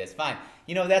to play this, fine.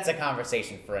 You know, that's a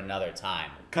conversation for another time.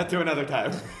 Cut to another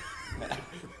time.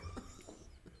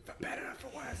 For better or for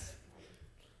worse.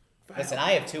 Listen,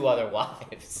 I have 2 other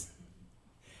wives.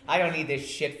 I don't need this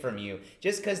shit from you.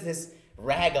 Just because this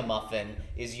ragamuffin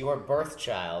is your birth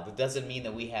child, it doesn't mean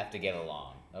that we have to get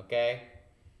along, okay?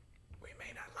 We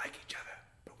may not like each other,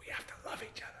 but we have to love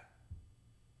each other.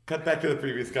 Cut back to the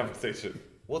previous conversation.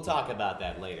 We'll talk about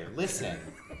that later. Listen,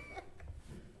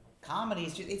 comedy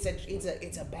is just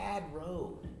it's a bad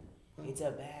road. It's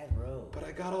a bad road. But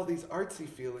I got all these artsy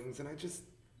feelings, and I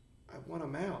want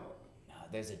them out. No,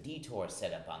 there's a detour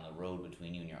set up on the road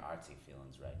between you and your artsy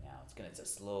feelings right now.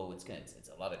 It's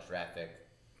a lot of traffic.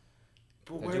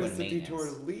 But They're where does doing the detour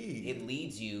maintenance. lead? It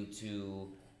leads you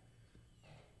to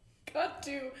Cut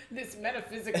to this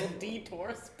metaphysical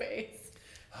detour space.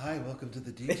 Hi, welcome to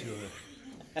the detour.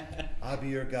 I'll be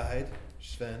your guide,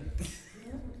 Sven.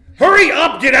 Hurry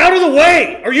up! Get out of the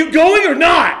way! Are you going or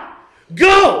not?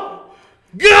 Go!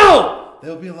 Go!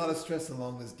 There'll be a lot of stress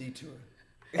along this detour.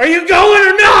 Are you going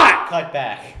or not? cut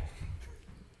back.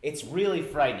 It's really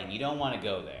frightening. You don't want to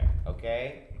go there,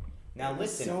 okay? Now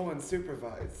listen. So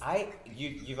unsupervised.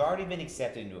 You've already been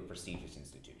accepted into a prestigious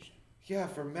institution. Yeah,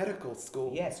 for medical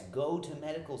school. Yes, go to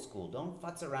medical school. Don't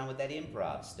futz around with that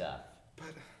improv stuff.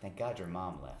 But Thank God your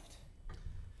mom left.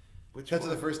 which Cut to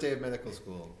one? the first day of medical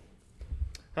school.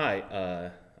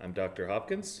 Hi, I'm Dr.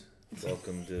 Hopkins.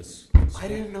 Welcome to this. I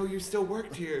didn't know you still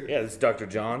worked here. Yeah, this is Dr.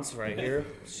 Johns right here.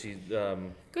 She,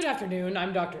 Good afternoon,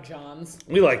 I'm Dr. Johns.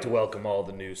 we like to welcome all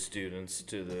the new students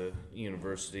to the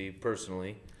university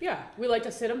personally. Yeah, we like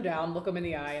to sit them down, look them in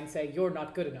the eye, and say, you're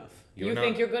not good enough. You're You not-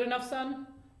 think you're good enough, son?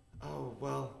 Oh,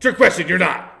 well, Trick question, you're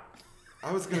not.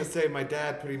 I was going to say my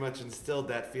dad pretty much instilled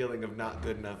that feeling of not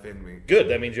good enough in me. Good,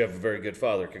 that means you have a very good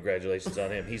father. Congratulations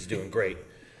on him. He's doing great.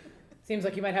 Seems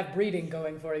like you might have breeding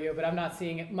going for you, but I'm not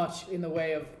seeing it much in the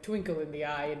way of twinkle in the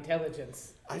eye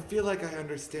intelligence. I feel like I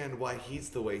understand why he's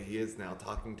the way he is now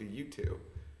talking to you two.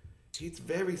 It's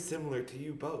very similar to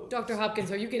you both. Dr.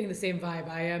 Hopkins, are you getting the same vibe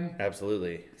I am?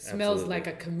 Absolutely. Smells like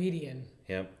a comedian.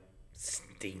 Yep.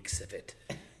 Stinks of it.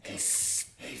 Can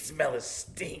smell his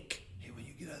stink. Hey, when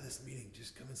you get out of this meeting,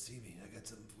 just come and see me. I got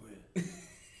something for you.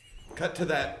 Cut to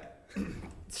that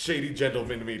shady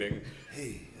gentleman meeting.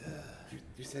 Hey,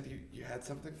 You said you had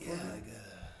something for yeah, me? I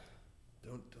got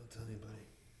don't tell anybody.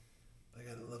 I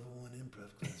got a level 1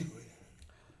 improv class for you.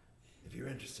 If you're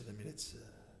interested, I mean, it's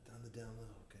down the down low,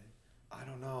 okay? I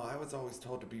don't know. I was always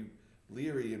told to be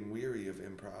leery and weary of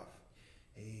improv.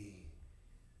 Hey,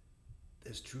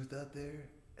 there's truth out there,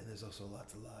 and there's also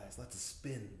lots of lies, lots of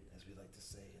spin, as we like to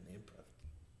say in the improv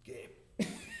game.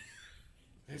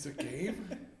 There's a game?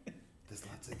 There's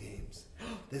lots of games.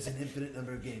 There's an infinite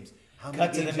number of games. How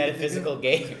Cut to games the you can metaphysical do?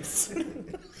 games.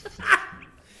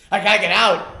 I gotta get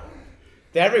out.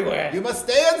 They're everywhere. You must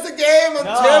stay in the game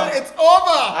until No. it's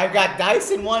over. I've got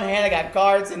dice in one hand, I got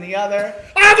cards in the other.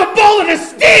 I have a ball and a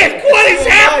stick! What is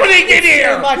happening in Too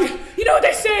here? much. You know what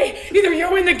they say? Either you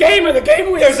win the game or the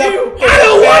game wins you. I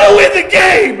don't want to win the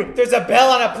game! There's a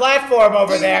bell on a platform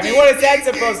over there. I mean, what is that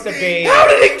supposed to be? How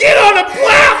did it get on a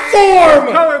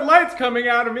platform? Colored lights coming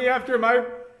out of me after my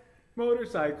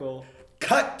motorcycle.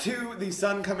 Cut to the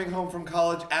son coming home from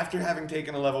college after having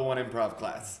taken a level 1 improv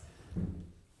class.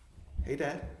 Hey,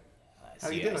 Dad. How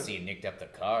you doing? I see you nicked up the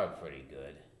car pretty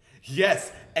good.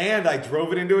 Yes, and I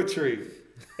drove it into a tree.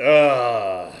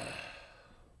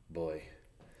 Boy.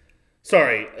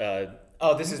 Sorry,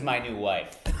 Oh, this is my new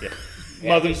wife. yeah. Yeah,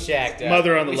 Mother, we shacked up.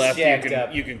 mother on the We left, shacked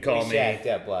up. you can call we me. shacked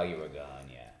up while you were gone,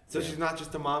 yeah. So she's not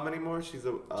just a mom anymore. She's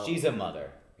a. She's a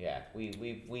mother. Yeah, we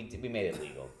made it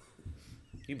legal.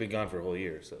 You've been gone for a whole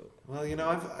year, so. Well, you know,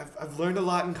 I've learned a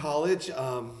lot in college.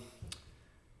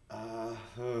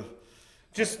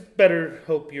 Just better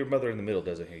hope your mother in the middle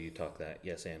doesn't hear you talk that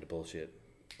yes and bullshit.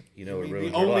 You know it the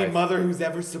ruins your only life. mother who's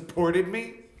ever supported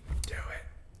me. Do it.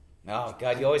 Oh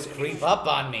God, you always creep up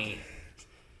on me.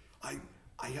 I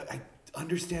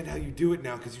understand how you do it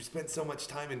now because you spent so much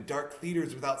time in dark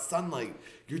theaters without sunlight.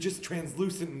 You're just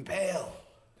translucent and pale.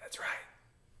 That's right.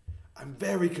 I'm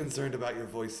very concerned about your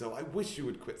voice, so I wish you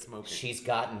would quit smoking. She's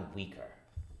gotten weaker.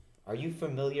 Are you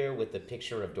familiar with the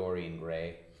picture of Dorian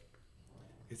Gray?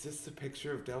 Is this the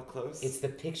picture of Del Close? It's the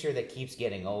picture that keeps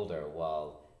getting older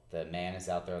while the man is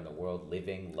out there in the world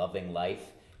living, loving life.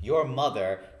 Your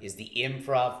mother is the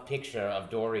improv picture of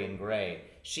Dorian Gray.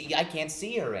 I can't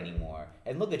see her anymore.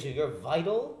 And look at you, you're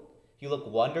vital. You look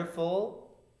wonderful.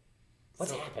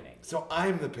 What's happening? So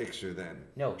I'm the picture then.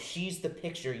 No, she's the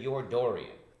picture, you're Dorian.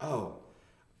 Oh.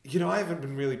 You know, I haven't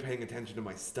been really paying attention to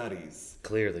my studies.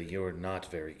 Clearly, you're not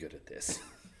very good at this.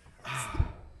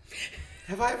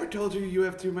 Have I ever told you you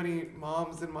have too many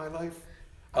moms in my life?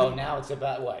 Oh, now it's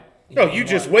about what? No, you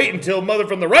just wait until Mother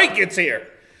from the Right gets here.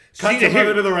 Cut She to to hear-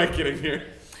 Mother to the Right getting here.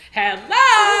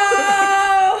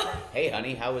 Hello! Hey,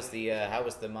 honey, how was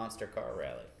the monster car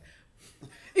rally?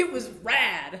 It was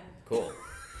rad. Cool.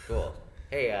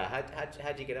 Hey,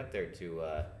 how'd you get up there to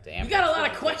Amherst? You got a lot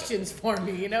of questions for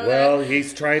me, you know Well, that?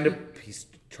 he's trying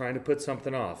to put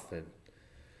something off. And,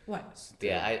 What?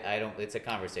 Yeah, I don't. It's a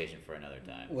conversation for another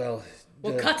time. well,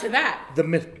 Well, cut to that. the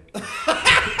myth.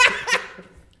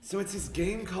 So it's this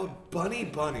game called Bunny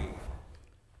Bunny.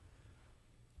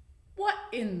 What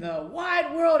in the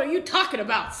wide world are you talking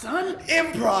about, son?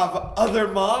 Improv, other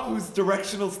mom whose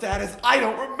directional status I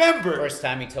don't remember. First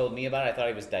time he told me about it, I thought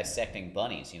he was dissecting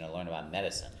bunnies. Learn about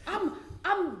medicine. I'm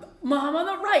mom on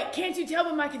the right. Can't you tell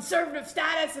by my conservative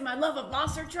status and my love of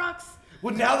monster trucks?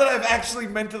 Well, now that I've actually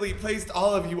mentally placed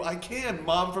all of you, I can.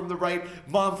 Mom from the right,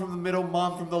 mom from the middle,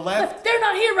 mom from the left. They're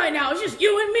not here right now. It's just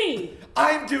you and me.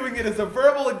 I'm doing it as a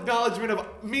verbal acknowledgement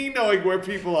of me knowing where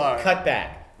people are. Cut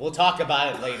back. We'll talk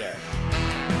about it later.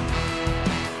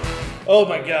 Oh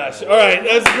my gosh! All right,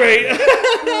 that's great.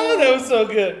 That was so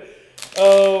good.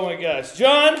 Oh my gosh,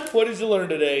 John, what did you learn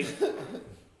today?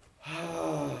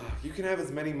 You can have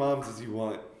as many moms as you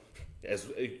want. As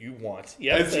you want.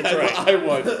 Yes, As that's right. I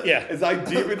want. Yeah. As I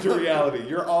deep into reality,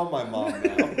 you're all my mom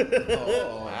now.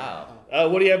 Wow.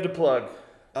 What do you have to plug?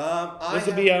 I This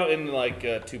will have- be out in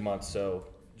like 2 months, so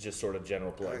just sort of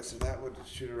general Alright, plugs. so that would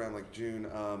shoot around like June.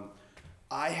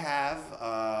 I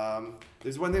have.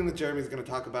 There's one thing that Jeremy's going to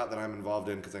talk about that I'm involved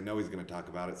in because I know he's going to talk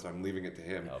about it, so I'm leaving it to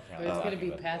him. Oh, But it's gonna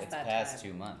be past it's that past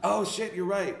time. 2 months. Oh shit, you're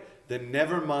right. Then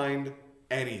never mind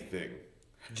anything.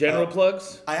 General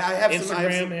plugs? I have Instagram, some. I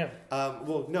have some, yeah.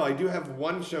 Well, no, I do have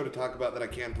one show to talk about that I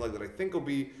can plug that I think will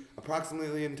be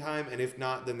approximately in time, and if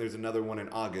not, then there's another one in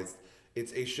August.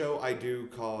 It's a show I do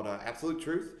called Absolute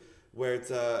Truth, where it's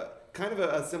kind of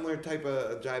a similar type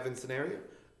of jive-in scenario.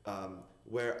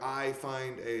 where I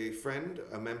find a friend,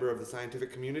 a member of the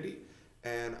scientific community,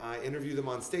 and I interview them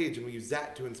on stage, and we use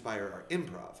that to inspire our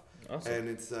improv. Awesome. And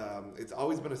it's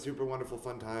always been a super wonderful,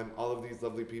 fun time. All of these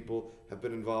lovely people have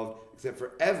been involved, except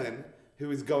for Evan,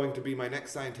 who is going to be my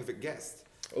next scientific guest.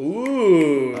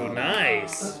 Ooh,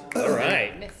 nice. All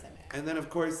right. Missing it. And then, of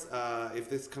course, if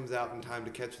this comes out in time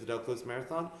to catch the Del Close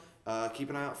Marathon, keep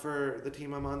an eye out for the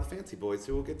team I'm on, the Fancy Boys,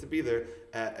 who will get to be there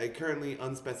at a currently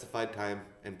unspecified time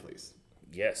and place.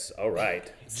 Yes, all right.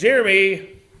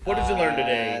 Jeremy, what did you learn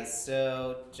today?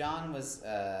 So John was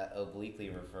obliquely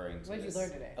referring to What did you this.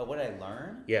 learn today? Oh, what did I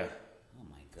learn? Yeah. Oh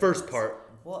my goodness. First part.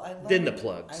 Well, I learned, Then the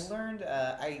plugs.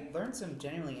 I learned some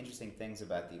genuinely interesting things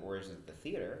about the origins of the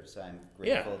theater. So I'm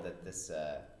grateful that this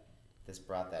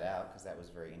brought that out, because that was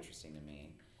very interesting to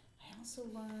me. I also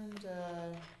learned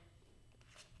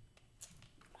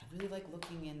I really like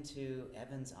looking into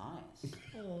Evan's eyes.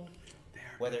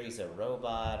 Whether he's a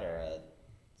robot or a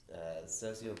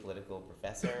socio-political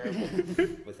professor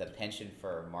with a penchant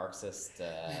for Marxist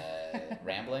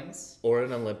ramblings. Or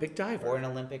an Olympic diver. Or an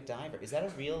Olympic diver. Is that a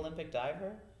real Olympic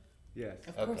diver? Yes.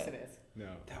 Of course Okay. it is.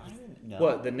 No. No.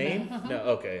 What, the name? No,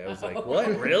 okay. I was like, what?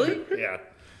 Really? Yeah.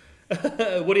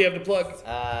 What do you have to plug?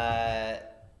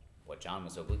 What John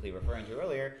was obliquely referring to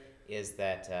earlier is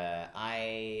that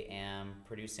I am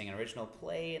producing an original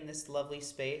play in this lovely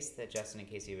space that Justin and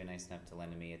Casey have been nice enough to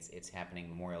lend to me. It's happening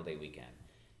Memorial Day weekend.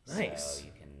 Nice. So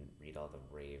you can read all the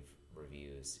rave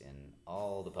reviews in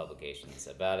all the publications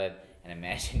about it, and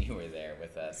imagine you were there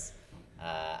with us.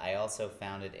 I also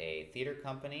founded a theater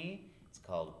company. It's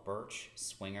called Birch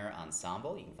Swinger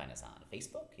Ensemble. You can find us on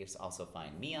Facebook. You can also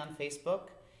find me on Facebook,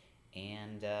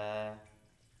 and I'm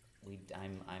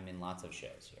in lots of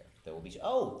shows here. There will be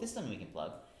this is something we can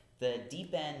plug. The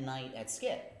Deep End Night at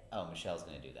Skit. Oh, Michelle's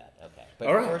going to do that. Okay, but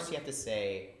All right. first you have to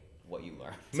say what you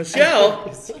learned. Michelle,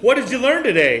 what did you learn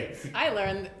today? I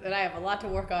learned that I have a lot to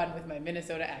work on with my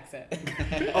Minnesota accent.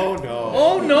 Oh no!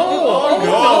 Oh no! Oh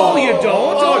no! You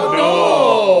don't! Oh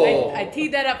no! I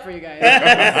teed that up for you guys.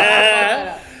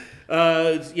 I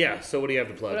Yeah. So what do you have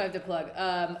to plug? What do I have to plug?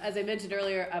 As I mentioned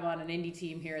earlier, I'm on an indie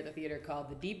team here at the theater called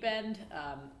The Deep End.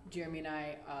 Jeremy and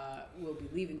I will be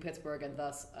leaving Pittsburgh and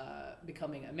thus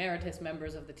becoming emeritus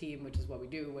members of the team, which is what we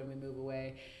do when we move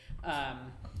away.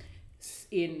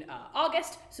 In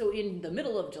August, so in the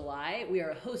middle of July, we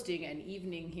are hosting an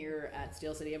evening here at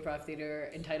Steel City Improv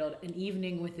Theater entitled An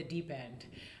Evening with the Deep End.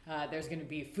 There's going to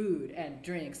be food and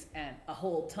drinks and a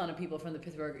whole ton of people from the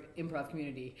Pittsburgh improv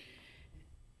community.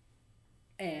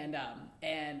 And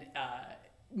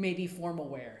maybe formal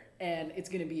wear, and it's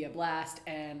going to be a blast,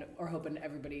 and we're hoping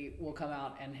everybody will come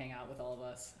out and hang out with all of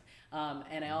us.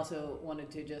 And I also wanted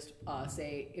to just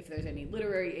say, if there's any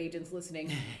literary agents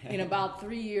listening, in about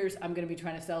 3 years, I'm going to be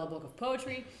trying to sell a book of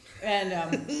poetry, and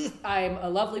I'm a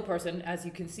lovely person, as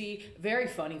you can see, very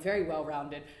funny, very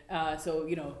well-rounded. So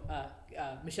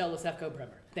Michelle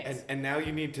Losefko-Bremer. Thanks. And now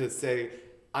you need to say,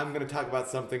 I'm going to talk about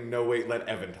something. No, wait, let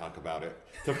Evan talk about it.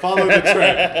 To follow the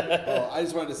trend. Well, I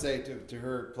just wanted to say to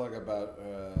her, plug about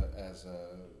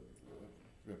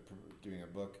doing a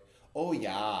book. Oh,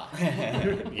 yeah.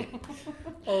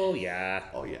 Oh yeah.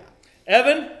 Oh, yeah.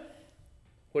 Evan,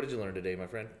 what did you learn today, my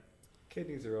friend?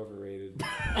 Kidneys are overrated.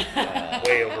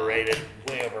 Way overrated.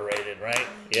 Way overrated, right?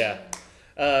 Yeah.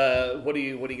 What do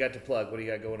you got to plug? What do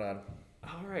you got going on?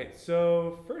 All right.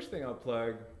 So first thing I'll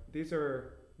plug. These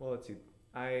are let's see.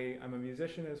 I'm a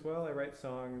musician as well. I write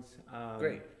songs.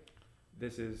 Great.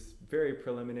 This is very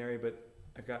preliminary, but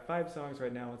I've got 5 songs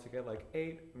right now. Once I get like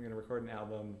 8, I'm going to record an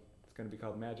album. It's going to be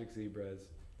called Magic Zebras,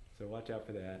 so watch out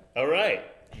for that. All right.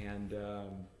 And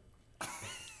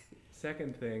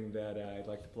second thing that I'd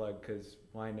like to plug, because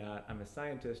why not? I'm a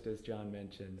scientist, as John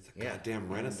mentioned. Yeah. Goddamn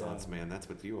Renaissance man, that's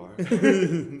what you are.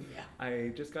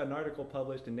 I just got an article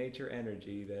published in Nature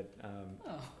Energy that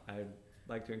I'd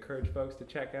like to encourage folks to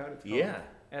check out. It's called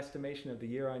Estimation of the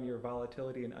Year-on-Year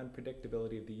Volatility and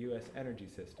Unpredictability of the U.S. Energy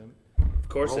System. Of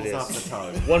course it Rolls is. off the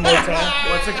tongue. One more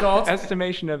time. What's it called?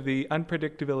 Estimation of the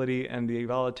unpredictability and the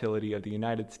volatility of the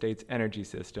United States energy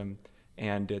system.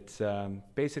 And it's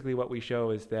basically what we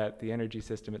show is that the energy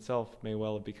system itself may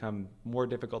well have become more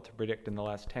difficult to predict in the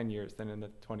last 10 years than in the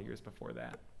 20 years before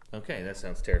that. Okay, that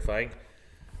sounds terrifying.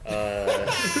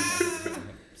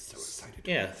 So excited.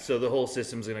 Yeah, so the whole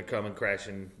system's going to come and crash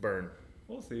and burn.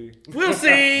 We'll see. We'll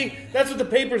see. That's what the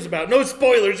paper's about. No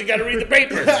spoilers. You got to read the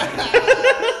paper.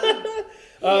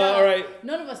 All right.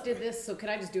 None of us did this, so can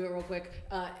I just do it real quick?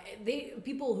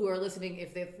 People who are listening,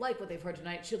 if they like what they've heard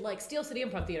tonight, should like Steel City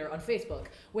Improv Theater on Facebook,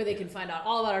 where they can find out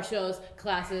all about our shows,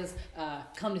 classes,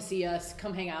 come to see us,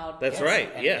 come hang out. That's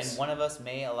right. And one of us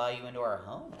may allow you into our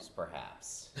homes,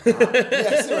 perhaps.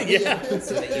 Yes, Yeah.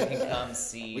 So that you can come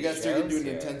see. We got to start doing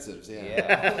here. intensives.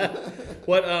 Yeah.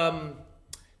 What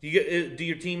do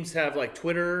your teams have like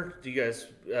Twitter? Do you guys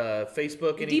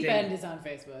Facebook? The anything? Deep End is on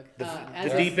Facebook.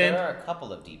 Deep End? There are a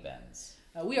couple of Deep Ends.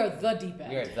 We are the Deep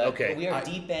End. We are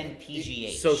Deep End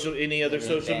PGH. Any other Deep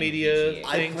social End media PGH.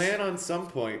 I things? plan on some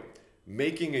point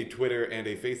making a Twitter and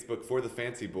a Facebook for the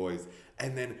Fancy Boys,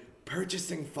 and then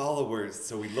purchasing followers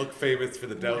so we look famous for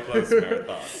the Del Close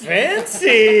Marathon. Fancy.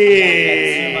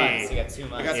 You got 2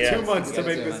 months. I got Yeah. 2 months You to got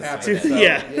make 2 this months happen. to So.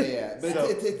 Yeah. But So-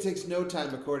 it takes no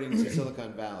time according to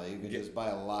Silicon Valley. You can just buy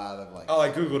a lot of like. Oh,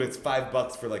 I googled. It's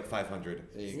 $5 for like 500.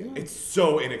 There you go. It's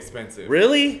so inexpensive.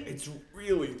 Really? It's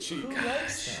really cheap.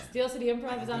 Steel City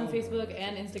Improv is on Facebook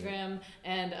and Instagram,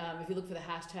 and if you look for the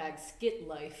hashtag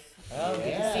SkitLife,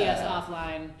 you can see us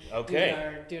offline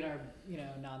Okay. doing our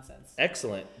nonsense.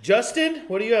 Excellent. Justin,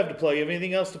 what do you have to plug? You have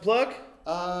anything else to plug?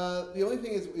 The only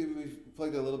thing is we've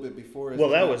plugged it a little bit before. Well,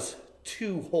 that was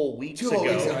 2 whole weeks 2 ago. whole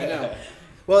weeks ago. I know.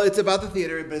 Well, it's about the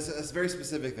theater, but it's a very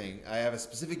specific thing. I have a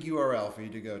specific URL for you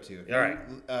to go to. If All right.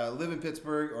 you live in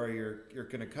Pittsburgh or you're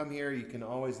going to come here, you can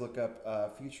always look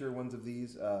up future ones of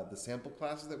these, the sample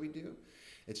classes that we do.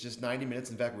 It's just 90 minutes.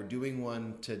 In fact, we're doing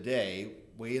one today,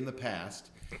 way in the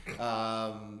past,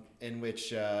 in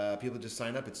which people just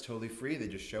sign up. It's totally free. They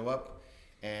just show up,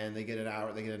 and they get an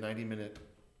hour. They get a 90-minute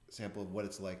sample of what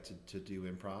it's like to do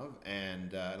improv,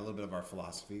 and a little bit of our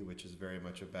philosophy, which is very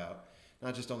much about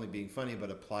not just only being funny,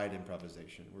 but applied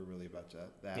improvisation. We're really about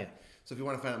that. Yeah. So if you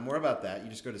want to find out more about that, you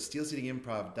just go to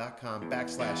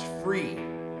steelcityimprov.com/free.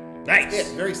 Nice.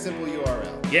 It's very simple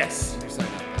URL. Yes. You sign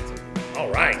up. That's it. All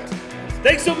right.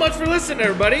 Thanks so much for listening,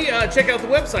 everybody. Check out the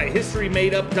website,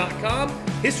 historymadeup.com.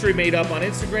 History Made Up on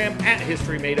Instagram,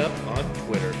 @HistoryMadeUp on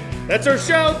Twitter. That's our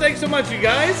show. Thanks so much, you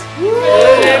guys. See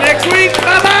you next week.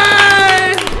 Bye-bye.